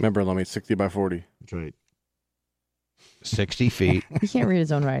what I write. Remember, let me 60 by 40. That's right. 60 feet. He can't read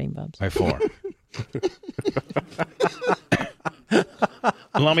his own writing, Bubs. By 4.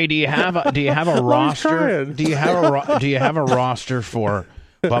 Lummy, do you have a roster? Do you have a roster for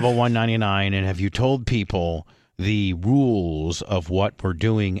Bubba 199? And have you told people the rules of what we're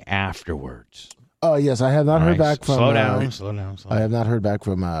doing afterwards? Oh yes, I have not heard back from. Slow down. I have not heard back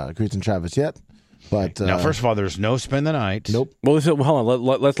from Creeds and Travis yet. But now, first of all, there's no spend the night. Nope. Well, hold on.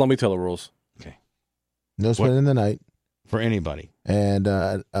 Let me tell the rules. Okay. No spending the night for anybody. And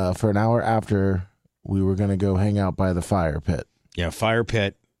for an hour after, we were going to go hang out by the fire pit. Yeah, fire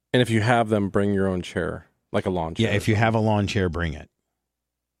pit. And if you have them, bring your own chair, like a lawn chair. Yeah, if you have a lawn chair, bring it.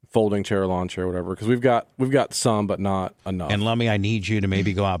 Folding chair, lawn chair, whatever. Because we've got some, but not enough. And Lummy, I need you to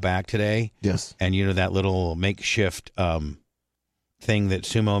maybe go out back today. Yes. And that little makeshift thing that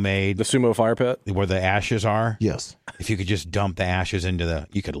Sumo made. The Sumo fire pit? Where the ashes are? Yes. If you could just dump the ashes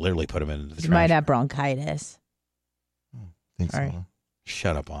you could literally put them into the trash. You might have bronchitis. Thanks. Sorry.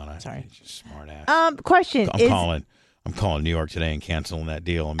 Shut up, Anna. Sorry. Just smart ass. Question. I'm calling New York today and canceling that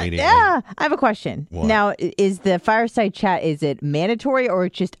deal immediately. Yeah, I have a question. What? Now, is the fireside chat, is it mandatory or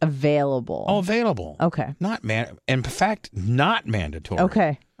it's just available? Oh, available. Okay. In fact, not mandatory.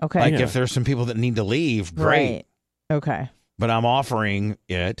 Okay. Like if there's some people that need to leave, great. Right. Okay. But I'm offering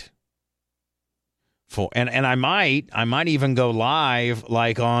it for, and I might even go live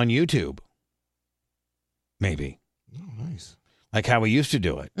like on YouTube. Maybe. Oh, nice. Like how we used to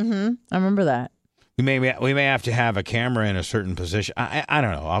do it. Mm-hmm. I remember that. We may have to have a camera in a certain position. I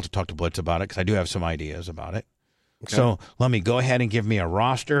don't know. I'll have to talk to Blitz about it because I do have some ideas about it. Okay. So let me go ahead and give me a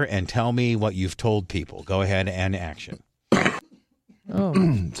roster and tell me what you've told people. Go ahead and action.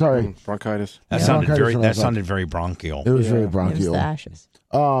 Oh, sorry, bronchitis. That sounded very bronchial. It was very bronchial. It was the ashes.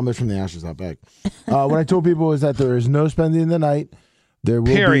 It's from the ashes out back. What I told people is that there is no spending the night. There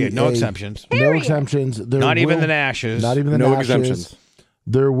will Period. be No exceptions. No exceptions. Not even the ashes. Not even the no ashes. exemptions.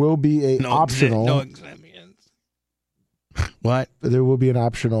 There will be a optional. No exemptions. What? There will be an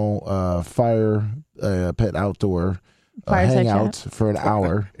optional fire pit outdoor Fireside hang out for an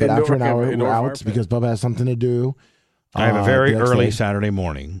hour. But after an hour, we're out because Bubba has something to do. I have a very early Saturday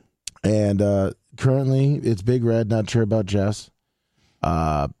morning. And currently, it's Big Red. Not sure about Jess.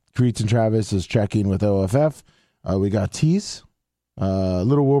 Creets and Travis is checking with OFF. We got Tease,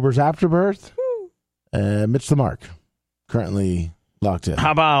 Little Wilbur's Afterbirth, and Mitch the Mark. Currently locked in.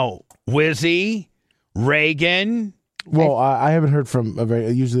 How about Wizzy, Reagan? Well, I haven't heard from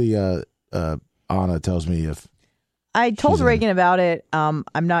usually Anna tells me if I told Reagan about it.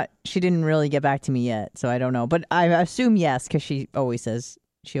 She didn't really get back to me yet, so I don't know. But I assume yes, because she always says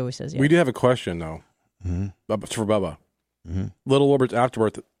yes. We do have a question though. It's for Bubba. Little Wilbur's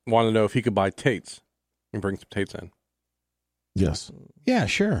Afterbirth wanted to know if he could buy Tates and bring some Tates in. Yes. Yeah,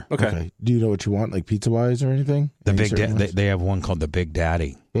 sure. Okay. Do you know what you want, like pizza-wise or anything? The they have one called the Big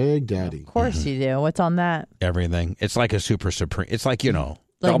Daddy. Big Daddy. Of course you do. What's on that? Everything. It's like a super supreme. It's like, like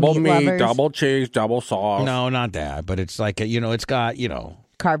double meat, lovers? double cheese, double sauce. No, not that. But it's like, it's got,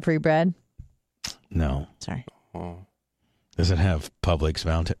 Carb-free bread? No. Sorry. Does it have Publix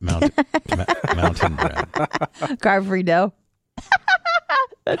mountain bread? Carb-free dough?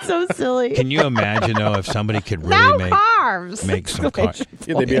 That's so silly. Can you imagine, though, if somebody could really make some carbs?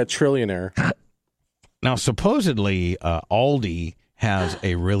 Yeah, they'd be a trillionaire. Now, supposedly, Aldi has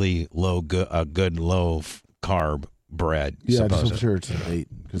a really good low carb bread. Yeah, I'm sure it's in date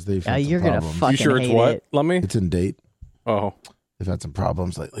because they've had you're some gonna problems. fucking You sure it's hate what? it. Let me. It's in date. Oh, they've had some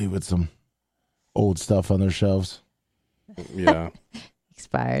problems lately with some old stuff on their shelves. Yeah.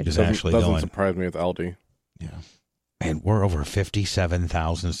 Expired. Doesn't surprise me with Aldi. Yeah. Man, we're over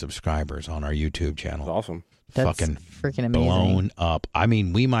 57,000 subscribers on our YouTube channel. That's awesome. That's fucking freaking amazing. blown up. I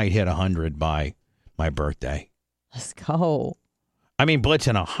mean, we might hit 100 by my birthday. Let's go. I mean,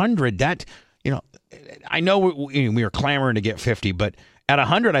 blitzing 100, that, I know we were clamoring to get 50, but at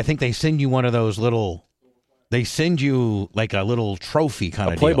 100, I think they send you one of those they send you like a little trophy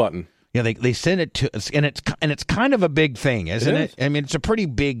kind of play deal. button. Yeah, they send it to, and it's kind of a big thing, isn't it? I mean, it's a pretty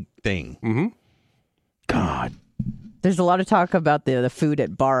big thing. Mm-hmm. God. There's a lot of talk about the food at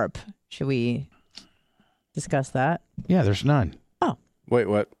Barp. Should we discuss that? Yeah, there's none. Oh. Wait,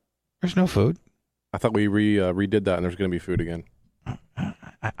 what? There's no food. I thought we redid that and there's going to be food again.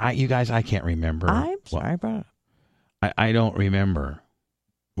 You guys, I can't remember. I'm sorry, bro. I don't remember.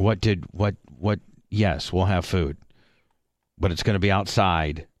 Yes, we'll have food, but it's going to be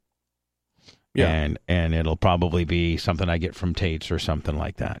outside. Yeah. And it'll probably be something I get from Tate's or something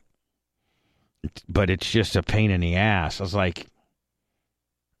like that. But it's just a pain in the ass. I was like,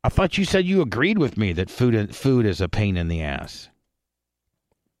 I thought you said you agreed with me that food is a pain in the ass.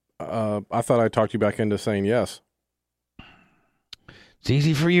 I thought I talked you back into saying yes. It's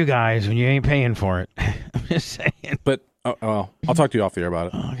easy for you guys when you ain't paying for it. I'm just saying. But I'll talk to you off the air about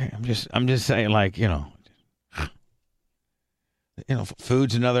it. Okay, I'm just saying, like,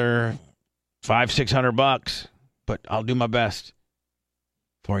 food's another $500-600, but I'll do my best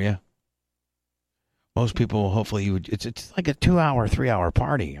for you. Most people, hopefully, it's like a 2-hour, 3-hour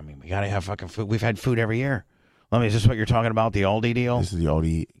party. I mean, we got to have fucking food. We've had food every year. Is this what you're talking about, the Aldi deal? This is the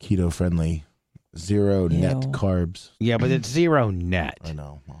Aldi keto-friendly, zero net carbs. Yeah, but it's zero net. I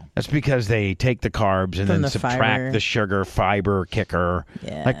know. Well, that's because they take the carbs and then subtract the sugar, fiber, kicker.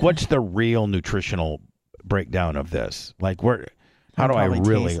 Yeah. Like, what's the real nutritional breakdown of this? Like, how do I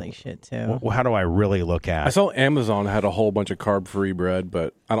really like shit too. How do I really look at? I saw Amazon had a whole bunch of carb-free bread,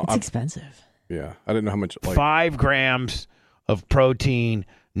 but It's expensive. Yeah, I didn't know how much. 5 grams of protein,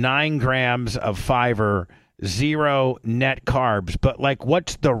 9 grams of fiber, 0 net carbs. But like,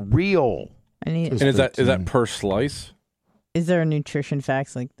 what's the real? And is that per slice? Is there a nutrition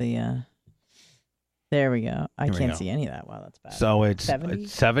facts like the? There we go. I can't see any of that. Wow, that's bad. So it's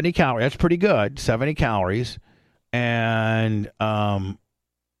 70 calories. That's pretty good. 70 calories, and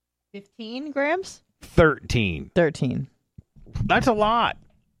 15 grams. 13. That's a lot.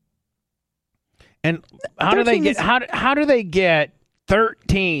 And how do they get how do they get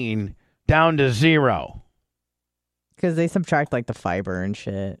 13 down to 0? Because they subtract like the fiber and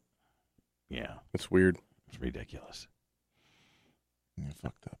shit. Yeah, it's weird. It's ridiculous. You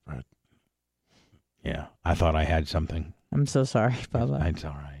fucked up, right? Yeah, I thought I had something. I'm so sorry, Bubba. It's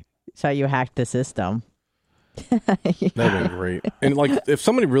all right. It's how you hacked the system. That'd be great. And like, if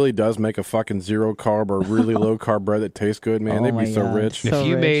somebody really does make a fucking 0 carb or really low carb bread that tastes good, man, they'd be so rich. If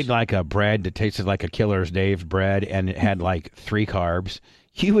you made like a bread that tasted like a Killer's Dave's bread and it had like 3 carbs,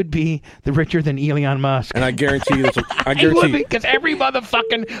 you would be the richer than Elon Musk. And I guarantee you, because every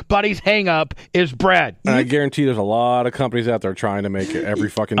motherfucking buddy's hang up is bread. And I guarantee there's a lot of companies out there trying to make it every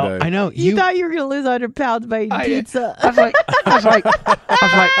fucking day. I know. You thought you were going to lose 100 pounds by eating pizza. I was like,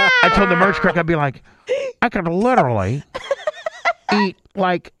 I told the merch clerk, I'd be like, I could literally eat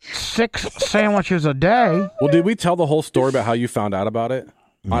like 6 sandwiches a day. Well, did we tell the whole story about how you found out about it?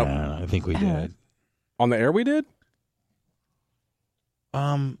 Yeah, I think we did. On the air we did?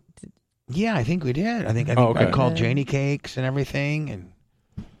 Yeah, I think we did. I think okay. I called Janie Cakes and everything, and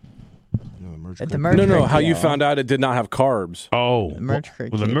the merch no, how you found out it did not have carbs. Oh, the merch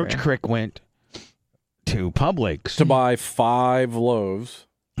crick. Well, the merch crick went to Publix to buy 5 loaves.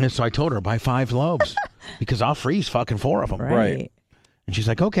 And so I told her, buy 5 loaves because I'll freeze fucking 4 of them. Right. And she's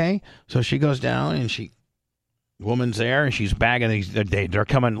like, okay. So she goes down and woman's there and she's bagging these. They're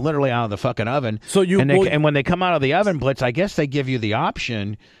coming literally out of the fucking oven. So and when they come out of the oven, Blitz, I guess they give you the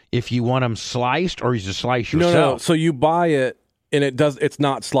option if you want them sliced or you just slice yourself. No. So you buy it and it's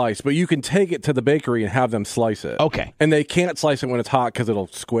not sliced, but you can take it to the bakery and have them slice it. Okay. And they can't slice it when it's hot because it'll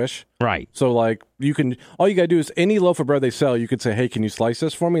squish. Right. So like all you got to do is any loaf of bread they sell, you could say, hey, can you slice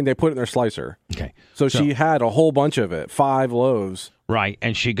this for me? And they put it in their slicer. Okay. So she had a whole bunch of it, 5 loaves. Right.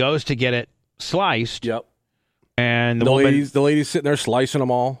 And she goes to get it sliced. Yep. And the lady's sitting there slicing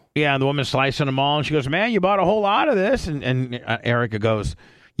them all. Yeah, the woman's slicing them all, and she goes, "Man, you bought a whole lot of this." And Erica goes,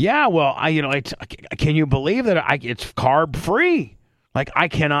 "Yeah, well, can you believe that it's carb free? Like, I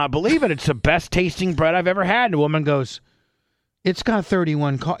cannot believe it. It's the best tasting bread I've ever had." And the woman goes, "It's got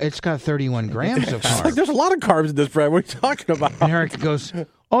 31 grams of carbs." Like, there's a lot of carbs in this bread. What are you talking about? And Erica goes,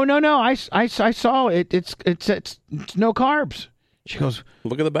 "Oh no, I saw it. It's no carbs." She goes,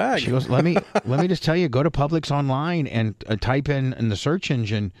 look at the bag. She goes, let me just tell you, go to Publix online and type in the search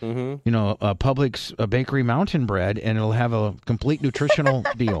engine, Publix bakery mountain bread, and it'll have a complete nutritional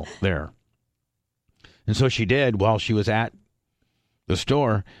deal there. And so she did while she was at the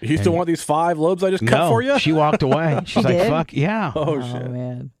store. You still want these 5 loaves I just cut for you? She walked away. She's like, fuck yeah. Oh shit,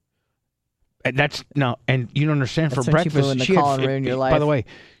 man. And that's no, and you don't understand. That's for when breakfast, she ruined your life. By the way.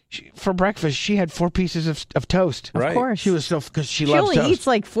 For breakfast, she had 4 pieces of toast. Of course. She was because she She loves only toast. eats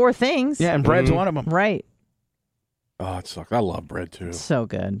like 4 things. Yeah, and bread's one of them. Right. Oh, it sucks. I love bread too. So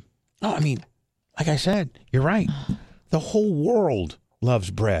good. Oh, I mean, like I said, you're right. The whole world loves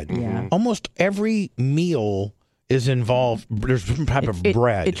bread. Yeah. Almost every meal is involved. There's some type of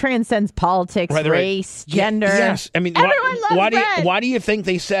bread. It transcends politics, race, gender. Yes. I mean, everyone loves bread. Why do you think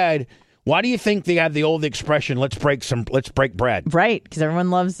they said? Why do you think they had the old expression, let's break bread? Right, because everyone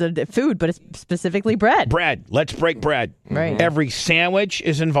loves the food, but it's specifically bread. Bread. Let's break bread. Right. Every sandwich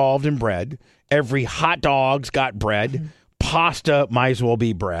is involved in bread. Every hot dog's got bread. Pasta might as well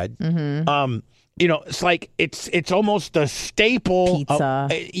be bread. Mm-hmm. It's like it's almost a staple. Pizza.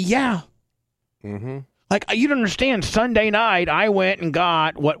 Yeah. Mm-hmm. Like, you don't understand. Sunday night, I went and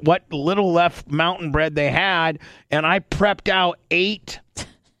got what little left mountain bread they had, and I prepped out 8.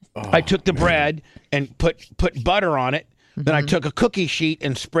 I took the bread and put butter on it. Then I took a cookie sheet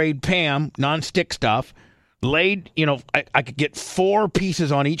and sprayed Pam, nonstick stuff. Laid, I could get 4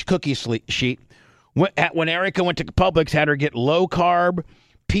 pieces on each cookie sheet. When Erica went to Publix, had her get low carb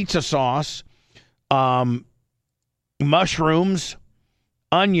pizza sauce, mushrooms,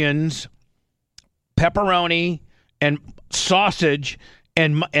 onions, pepperoni, and sausage.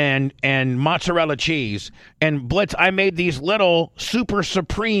 And mozzarella cheese. And Blitz, I made these little super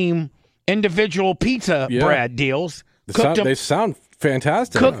supreme individual pizza bread deals. They sound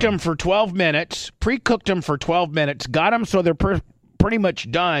fantastic. Cooked them for 12 minutes, pre-cooked them for 12 minutes, got them so they're pretty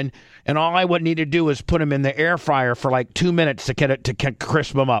much done, and all I would need to do is put them in the air fryer for like 2 minutes to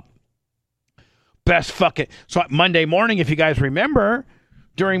crisp them up. Best fucking... So Monday morning, if you guys remember,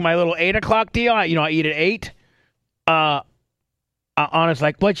 during my little 8 o'clock deal, I eat at 8, Anna's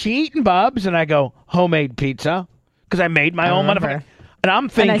like, what you eating, Bubs? And I go, homemade pizza. Because I made my own motherfucker. And I'm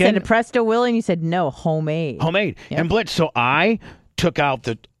thinking... And I said, Presto Willie, and you said, no, homemade. Homemade. Yep. And Blitz, so I took out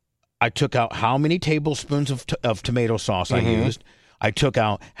how many tablespoons of tomato sauce I used. I took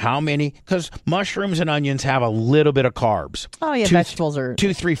out how many... Because mushrooms and onions have a little bit of carbs. Oh, yeah, vegetables are...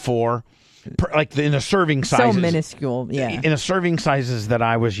 2, 3, 4. Like in the serving sizes. So minuscule, yeah. In the serving sizes that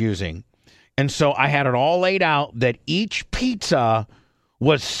I was using. And so I had it all laid out that each pizza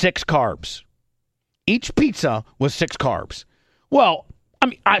was 6 carbs. Each pizza was 6 carbs. Well, I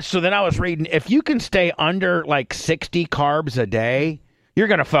mean, so then I was reading, if you can stay under like 60 carbs a day, you're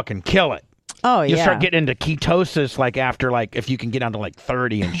going to fucking kill it. Oh, you yeah. start getting into ketosis like after like, if you can get down to like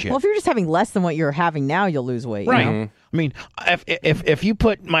 30 and shit. Well, if you're just having less than what you're having now, you'll lose weight. Right. You know? I mean, if you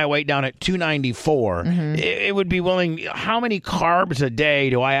put my weight down at 294, it would be willing, how many carbs a day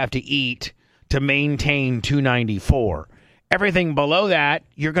do I have to eat to maintain 294? Everything below that,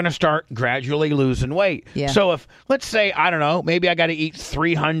 you're going to start gradually losing weight. Yeah. So if, let's say, I don't know, maybe I got to eat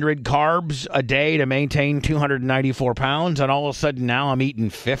 300 carbs a day to maintain 294 pounds, and all of a sudden now I'm eating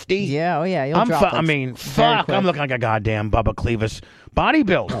 50. Yeah, oh yeah, you'll drop. Fuck, I'm looking like a goddamn Bubba Cleavis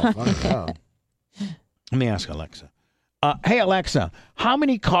bodybuilder. Oh, fuck, Let me ask Alexa. Hey, Alexa, how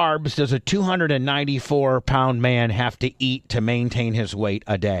many carbs does a 294-pound man have to eat to maintain his weight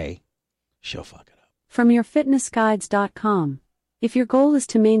a day? She'll fuck it up. From yourfitnessguides.com. If your goal is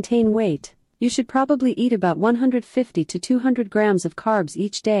to maintain weight, you should probably eat about 150 to 200 grams of carbs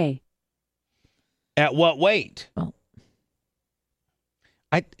each day. At what weight? Oh.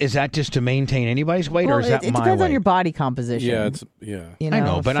 Is that just to maintain anybody's weight, or is that it my depends weight? on your body composition. Yeah. You know, I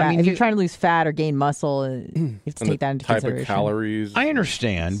know, but fat, I mean, if you're trying to lose fat or gain muscle, you have to take that into type consideration. of calories. I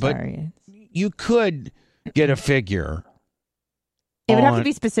understand, Sorry. but you could get a figure. It would have to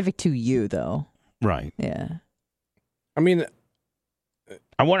be specific to you, though. Right. Yeah. I mean,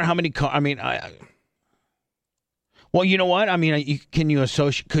 I wonder how many. Well, you know what? I mean, you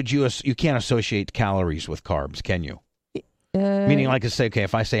can't associate calories with carbs, can you? Meaning, like I say, okay,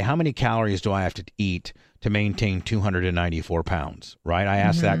 if I say how many calories do I have to eat to maintain 294 pounds, right? I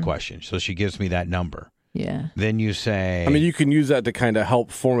ask that question, so she gives me that number. Yeah. Then you say, I mean, you can use that to kind of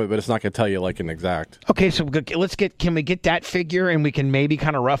help form it, but it's not going to tell you like an exact. Okay, so can we get that figure and we can maybe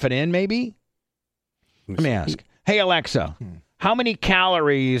kind of rough it in, maybe? Let me ask. Hey, Alexa, how many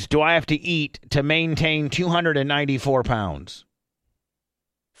calories do I have to eat to maintain 294 pounds?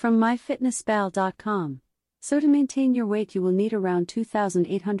 From myfitnesspal.com. So to maintain your weight, you will need around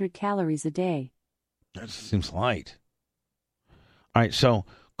 2,800 calories a day. That seems light. All right, so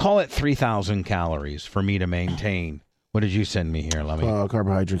call it 3,000 calories for me to maintain. What did you send me here? Let me.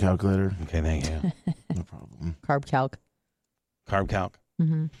 Carbohydrate calculator. Okay, thank you. No problem. Carb calc. Carb calc.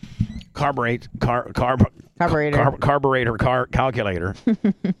 Mm-hmm. Carburetor calculator.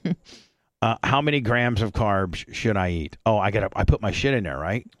 How many grams of carbs should I eat? Oh, I put my shit in there,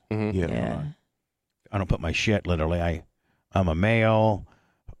 right? Mm-hmm. Yeah. I don't put my shit literally. I'm a male.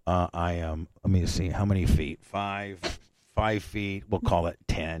 I am. Let me see. How many feet? 5 feet. We'll call it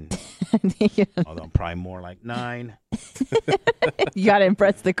 10. Although probably more like 9. You got to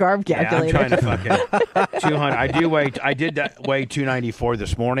impress the carb calculator. Yeah, I'm trying to fucking 200. I did weigh 294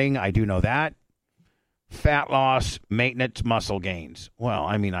 this morning. I do know that. Fat loss, maintenance, muscle gains. Well,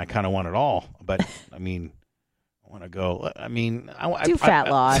 I mean, I kind of want it all, but I mean, I want to go. I mean, do fat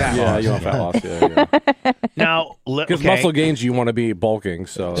loss. You want fat loss. Yeah. Now, because muscle gains, you want to be bulking,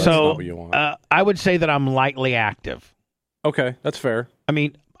 so that's not what you want. I would say that I'm lightly active. Okay, that's fair. I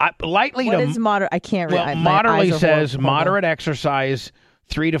mean, lightly. What is moderate? I can't read. Well, moderately says moderate exercise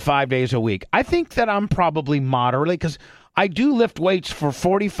 3 to 5 days a week. I think that I'm probably moderately, because I do lift weights for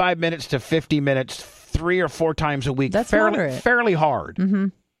 45 minutes to 50 minutes 3 or 4 times a week. That's moderate. Fairly hard. Mm-hmm.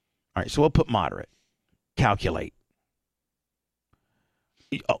 All right, so we'll put moderate. Calculate.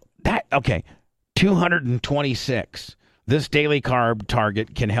 Oh, okay. 226. This daily carb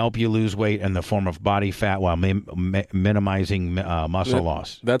target can help you lose weight in the form of body fat while minimizing muscle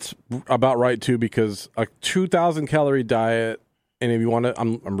loss. That's about right too, because a 2,000 calorie diet, and if you want to,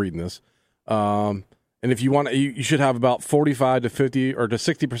 I'm reading this, and if you want to, you should have about 45 to 50 or to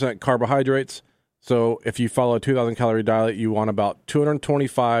 60% carbohydrates. So if you follow a 2,000 calorie diet, you want about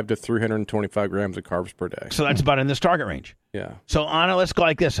 225 to 325 grams of carbs per day. So that's about in this target range. Yeah. So Anna, let's go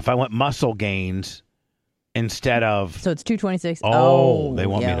like this. If I want muscle gains instead of, so it's 226. Oh, they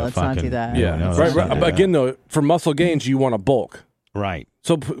want me to let's fucking not do that. Yeah. No, right. But again, though, for muscle gains, you want to bulk. Right.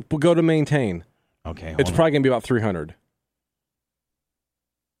 So go to maintain. Okay. It's probably going to be about 300.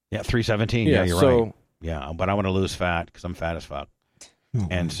 Yeah, 317. Yeah, you're right. Yeah, but I want to lose fat because I'm fat as fuck.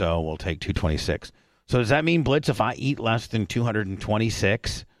 And so we'll take 226. So does that mean, Blitz, if I eat less than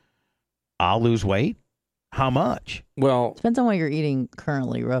 226, I'll lose weight? How much? Well, depends on what you're eating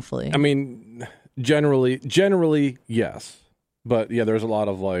currently, roughly. I mean, generally, yes. But yeah, there's a lot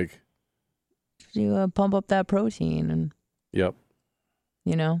of like, you pump up that protein and yep,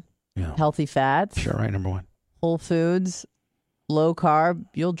 healthy fats. Sure, right. Number 1, whole foods, low carb.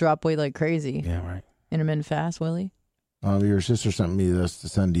 You'll drop weight like crazy. Yeah, right. Intermittent fast, Willie. Your sister sent me this to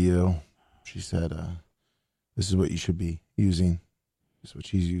send to you. She said, "This is what you should be using. This is what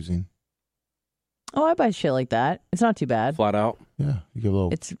she's using." Oh, I buy shit like that. It's not too bad. Flat out. Yeah, you get a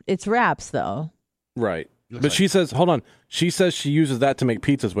little. It's wraps though. Right, but she says, hold on. She says she uses that to make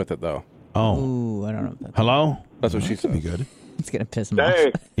pizzas with it though. Oh, ooh, I don't know. If hello. That's what she said. Be good. It's gonna piss him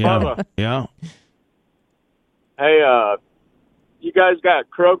Hey, off. Bubba. Yeah. Hey, you guys got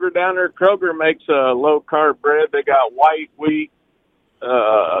Kroger down there? Kroger makes a low-carb bread. They got white wheat,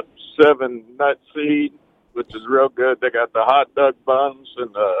 7 nut seed, which is real good. They got the hot dog buns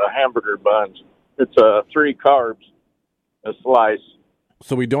and the hamburger buns. It's 3 carbs a slice.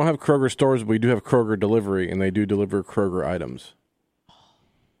 So we don't have Kroger stores, but we do have Kroger delivery, and they do deliver Kroger items.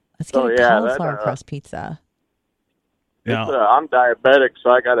 Let's get a cauliflower crust pizza. I'm diabetic, so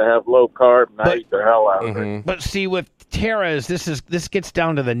I got to have low carb, and I eat the hell out of it. But see, with Terra's, this gets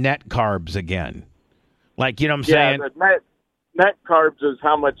down to the net carbs again. Like, you know what I'm saying? Yeah, the net carbs is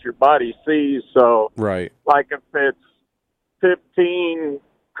how much your body sees. So, right. Like if it's 15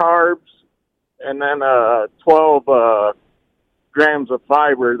 carbs and then 12 grams of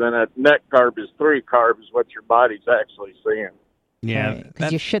fiber, then a net carb is 3 carbs, what your body's actually seeing. Yeah,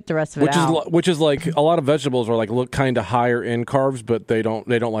 because you shit the rest of it out. Which is like a lot of vegetables are like look kind of higher in carbs, but they don't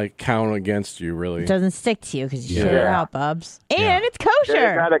like count against you really. It doesn't stick to you because you shit it out, Bubs. And it's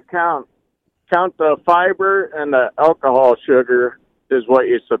kosher. You got to count the fiber and the alcohol sugar is what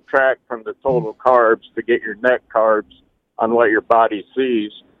you subtract from the total carbs to get your net carbs on what your body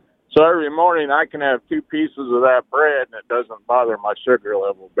sees. So every morning I can have 2 pieces of that bread and it doesn't bother my sugar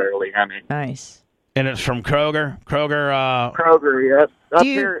level barely any. Nice. And it's from Kroger? Kroger, yes.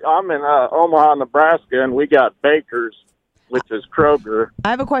 Here, I'm in Omaha, Nebraska, and we got Baker's, which is Kroger. I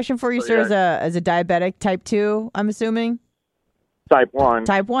have a question for you, sir, as a diabetic type 2, I'm assuming? Type 1.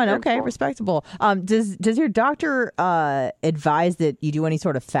 Type 1, okay, respectable. Does your doctor advise that you do any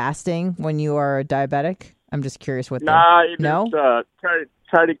sort of fasting when you are diabetic? I'm just curious what No?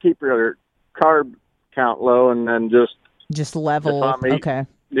 Try to keep your carb count low and then just level, okay.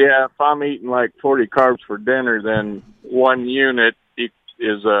 Yeah, if I'm eating like 40 carbs for dinner, then 1 unit is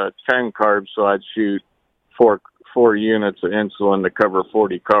 10 carbs, so I'd shoot 4 units of insulin to cover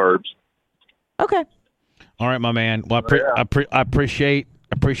 40 carbs. Okay. All right, my man. Well, I appreciate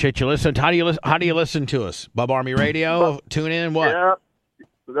you listening. How do you listen to us? Bubba Army Radio? Tune in? What? Yeah,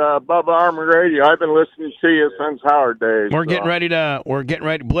 Bubba Army Radio. I've been listening to you since Howard days. We're getting ready.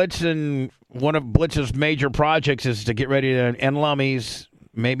 Blitz, and one of Blitz's major projects is to get ready to end Lummies.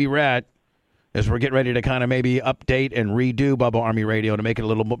 Maybe Rat, as we're getting ready to kind of maybe update and redo Bubba Army Radio to make it a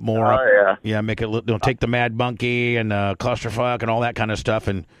little bit more. Make it take the Mad Monkey and Clusterfuck and all that kind of stuff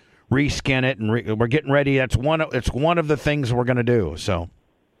and reskin it. And we're getting ready. It's one of the things we're going to do. So.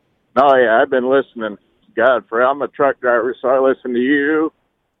 Oh yeah, I've been listening. I'm a truck driver, so I listen to you,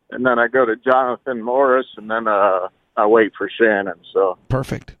 and then I go to Jonathan Morris, and then I wait for Shannon. So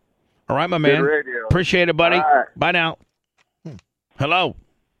perfect. All right, my man. Radio. Appreciate it, buddy. Right. Bye now. Hello.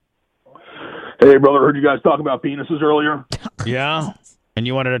 Hey, brother, heard you guys talk about penises earlier. Yeah? And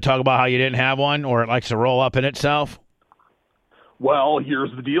you wanted to talk about how you didn't have one, or it likes to roll up in itself? Well, here's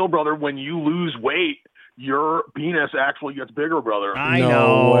the deal, brother. When you lose weight, your penis actually gets bigger, brother. I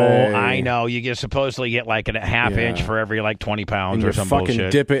know. You supposedly get like a half inch for every like 20 pounds or some bullshit. You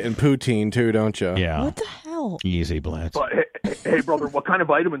fucking dip it in poutine too, don't you? Yeah. What the hell? Easy, Blitz. But, hey, brother, what kind of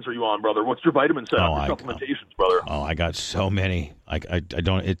vitamins are you on, brother? What's your vitamin set? Your supplementations, brother? Oh, I got so many. I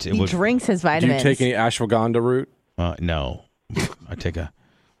don't. He drinks his vitamins. Do you take any ashwagandha root? No. I take a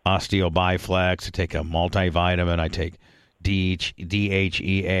osteobiflex. I take a multivitamin. I take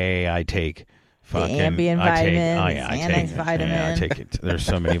DHEA. I take fucking Ambien vitamins. I take it. There's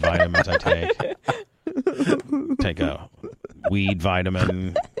so many vitamins I take. Take a weed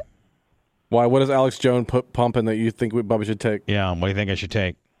vitamin. Why? What does Alex Jones put pumping that you think Bubba should take? Yeah, what do you think I should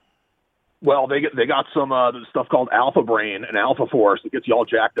take? Well, they got some stuff called Alpha Brain and Alpha Force that gets you all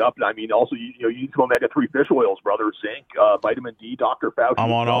jacked up. And I mean, also you need some omega-3 fish oils, brother. Zinc, vitamin D, Dr. Fauci.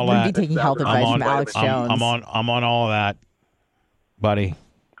 I'm on all that. Be taking health advice from Alex Jones. I'm on all of that, buddy.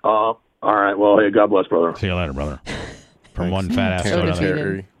 All right. Well, hey, God bless, brother. See you later, brother. From one fat ass to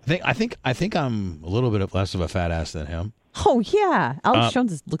another. I think I'm a little bit less of a fat ass than him. Oh yeah, Alex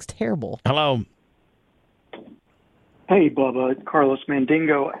Jones looks terrible. Hello. Hey, Bubba, Carlos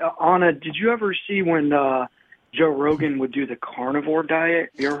Mandingo. Anna, did you ever see when Joe Rogan would do the carnivore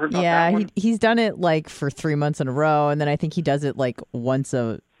diet? You ever heard about that one? He's done it like for 3 months in a row, and then I think he does it like once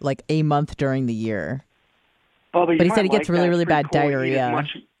a month during the year. Bubba, but he said he gets really bad cool. diarrhea.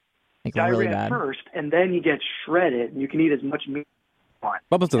 Diarrhea really bad. first, and then he gets shredded, and you can eat as much meat as you want.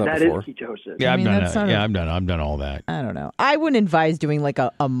 Bubba's done that before. That is ketosis. Yeah, I've done that. Yeah, I've done all that. I don't know. I wouldn't advise doing like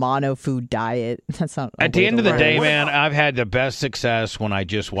a mono food diet. That's not. At the end of the day, man, I've had the best success when I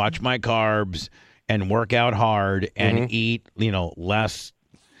just watch my carbs and work out hard and eat, less.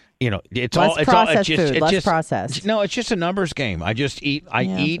 It's less all it's processed all food, less processed. No, it's just a numbers game. I just eat.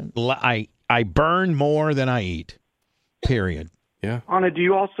 I burn more than I eat. Period. Yeah. Anna, do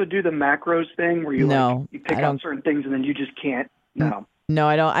you also do the macros thing where you you pick out certain things and then you just can't? No. No,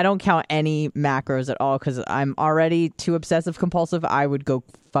 I don't. I don't count any macros at all because I'm already too obsessive compulsive. I would go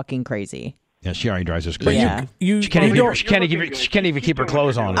fucking crazy. Yeah, she already drives us crazy. Yeah. She can't even keep her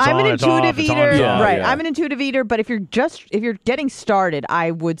clothes on. It's I'm on, an it's off, intuitive it's on, eater, it's off. right? Yeah. I'm an intuitive eater, but if you're getting started,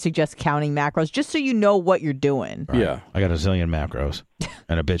 I would suggest counting macros just so you know what you're doing. Right. Yeah, I got a zillion macros,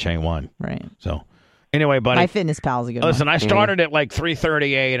 and a bitch ain't one. Right. So, anyway, buddy, My Fitness Pal's a good listen, one. I started at like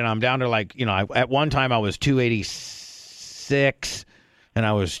 338, and I'm down to like at one time I was 286. And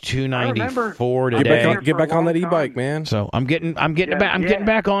I was 294 today. Get back on that e-bike, man. So I'm getting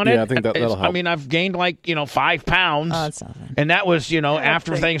back on it. Yeah, I think that'll help. I mean, I've gained like 5 pounds, that's nothing. and that was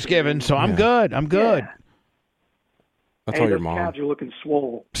after Thanksgiving. So I'm good. I'm good. That's hey, all your those mom. calves are looking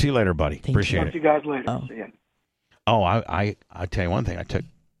swole. See you later, buddy. Appreciate Talk it. to you guys later. See ya. Oh, I tell you one thing. I took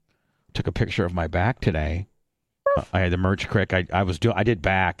a picture of my back today. I had the merch crick. I did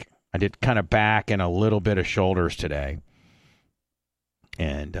back. I did kind of back and a little bit of shoulders today.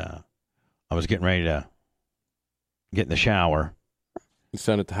 And I was getting ready to get in the shower. You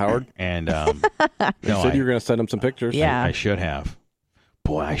sent it to Howard? And you said you were going to send him some pictures. Yeah. I should have.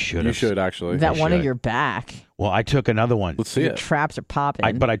 Boy, I should have. You should, actually. That one of your back. Well, I took another one. Let's see Your it. traps are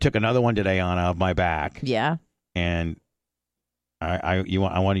popping. But I took another one today, Anna, of my back. Yeah. And you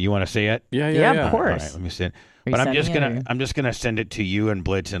want to see it? Yeah, of course. All right, let me see it. Are you But sending I'm just gonna send it to you and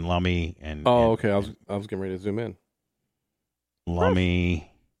Blitz and Lummy and. Oh, okay. I was getting ready to zoom in.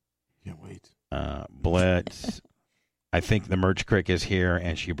 Lummy. Can't wait. Blitz. I think the merch crick is here,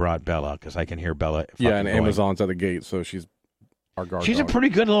 and she brought Bella because I can hear Bella. Yeah, and going. Amazon's at the gate, so she's our guard. She's dog. a pretty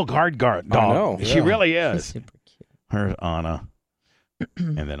good little guard dog. I know. She Yeah. really is. She's super cute. Her Anna,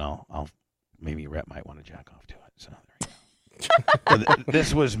 and then I'll maybe Rhett might want to jack off to it. So there you go.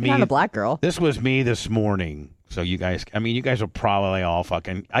 This was me. Not a black girl. This was me this morning. So you guys will probably all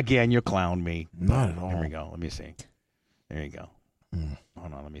fucking again. You clown me. Not at all. Here we go. Let me see. There you go.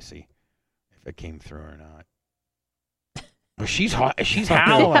 Hold on. Let me see if it came through or not. Well, she's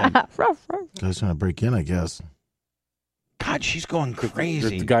howling. Guys trying to break in, I guess. God, she's going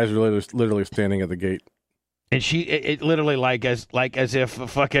crazy. The guys are literally standing at the gate. And it literally like as if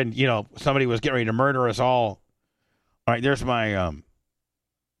fucking somebody was getting ready to murder us all. All right, there's my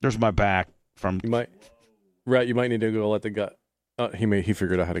back from. You might need to go let the gut. He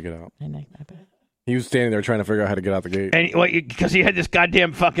figured out how to get out. He was standing there trying to figure out how to get out the gate. And because he had this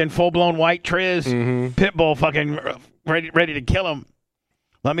goddamn fucking full blown white Triz pit bull fucking ready to kill him.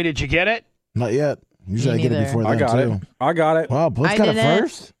 Lummy, did you get it? Not yet. Usually I get it before that, I got it. Wow, Blitz got it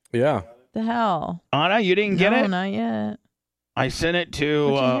first? Yeah. The hell? Anna, you didn't get it? No, not yet. I sent it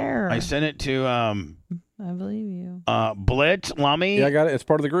to. I believe you. Blitz, Lummy. Yeah, I got it. It's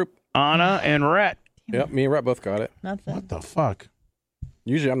part of the group. Anna and Rhett. Yep, me and Rhett both got it. Nothing. What the fuck?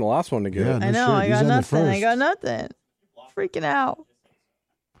 Usually I'm the last one to get it. I know. I got nothing. I got nothing. Freaking out.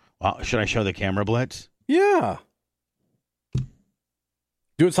 Well, should I show the camera, Blitz? Yeah.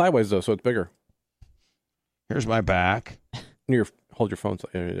 Do it sideways though, so it's bigger. Here's my back. Hold your phone.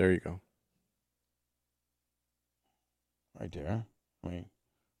 There you go. Right there. I mean,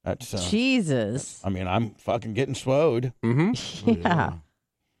 that's Jesus. I mean, I'm fucking getting swode. Mm-hmm. Yeah.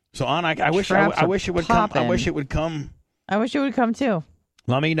 So Anna, I wish it would come. I wish it would come. I wish it would come too.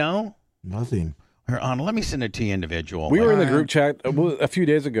 Let me know. Nothing. Here, Anna, let me send it to you individual. We were in the group chat a few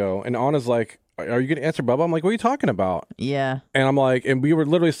days ago, and Anna's like, "Are you going to answer Bubba?" I'm like, "What are you talking about?" Yeah. And I'm like, and we were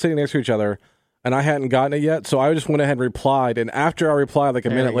literally sitting next to each other, and I hadn't gotten it yet, so I just went ahead and replied. And after I replied, like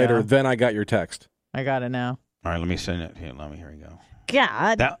a minute later, then I got your text. I got it now. All right, let me send it. Here we go.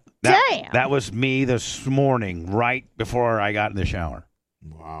 God damn. That was me this morning, right before I got in the shower.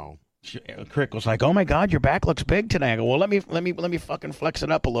 Wow. Crick was like, "Oh my God, your back looks big today." I go, "Well, let me fucking flex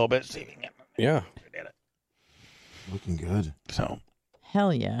it up a little bit." See if you can get Yeah. Looking good. So.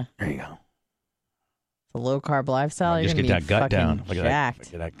 Hell yeah. There you go. The low carb lifestyle. Just you're get gonna that be gut fucking down. Look at jacked.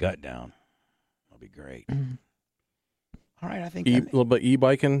 that. Get that gut down. That'll be great. All right, I think A little bit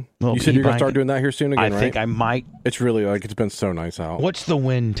e-biking. Little You said you're gonna e-biking. start doing that here soon again, I think right? I might. It's really it's been so nice out. What's the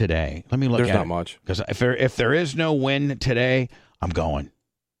wind today? Let me look. There's at not it. much. Because if there is no wind today, I'm going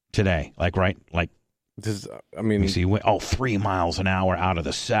today. Like this is, I mean, you see, 3 miles an hour out of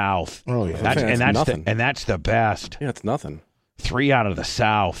the south. Oh yeah, that's the best. Yeah, it's nothing. 3 out of the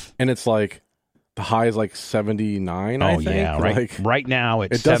south, and it's like the high is like 79. I think. Yeah, right. Like, right now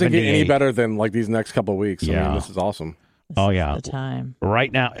it's. It doesn't 78. get any better than like these next couple of weeks. Yeah. I mean, this is awesome. Yeah. The time.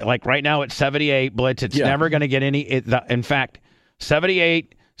 Right now it's 78 Blitz. It's never going to get any. In fact,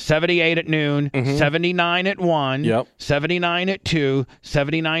 78 at noon, 79 at 1, 79 at 2,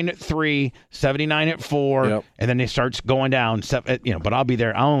 79 at 3, 79 at 4, and then it starts going down. But I'll be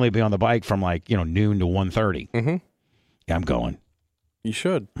there. I'll only be on the bike from noon to 1:30. Mm-hmm. Yeah, I'm going. You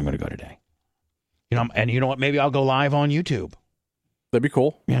should. I'm going to go today. And you know what? Maybe I'll go live on YouTube. That'd be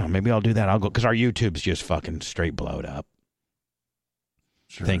cool. Yeah, maybe I'll do that. I'll go because our YouTube's just fucking straight blowed up.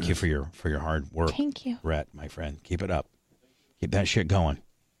 Sure Thank is. you for your hard work. Thank you, Rhett, my friend. Keep it up. Keep that shit going.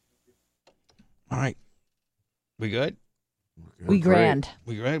 All right, we good? We grand.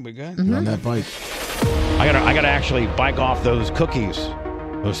 We good? We good? Get on that bike. I gotta actually bike off those cookies.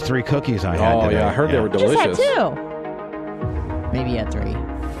 Those 3 cookies I had. Oh today. yeah, I heard they were delicious. Just had 2. Maybe you had 3.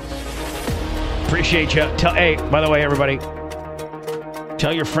 Appreciate you. Hey, by the way, everybody,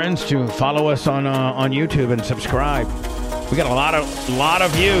 tell your friends to follow us on YouTube and subscribe. We got a lot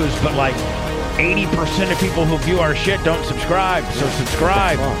of views, but like 80% of people who view our shit don't subscribe. So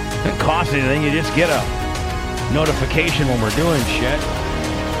subscribe. It doesn't cost anything. You just get a notification when we're doing shit.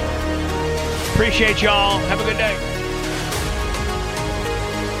 Appreciate y'all. Have a good day.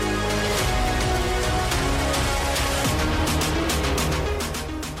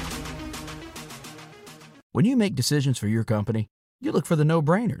 When you make decisions for your company, you look for the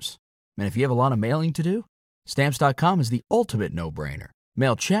no-brainers. And if you have a lot of mailing to do, Stamps.com is the ultimate no-brainer.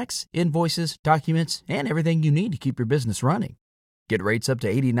 Mail checks, invoices, documents, and everything you need to keep your business running. Get rates up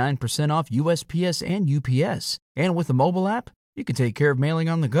to 89% off USPS and UPS. And with the mobile app, you can take care of mailing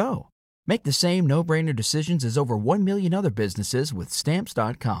on the go. Make the same no-brainer decisions as over 1 million other businesses with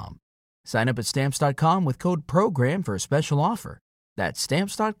Stamps.com. Sign up at Stamps.com with code PROGRAM for a special offer. That's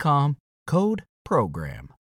Stamps.com, code PROGRAM.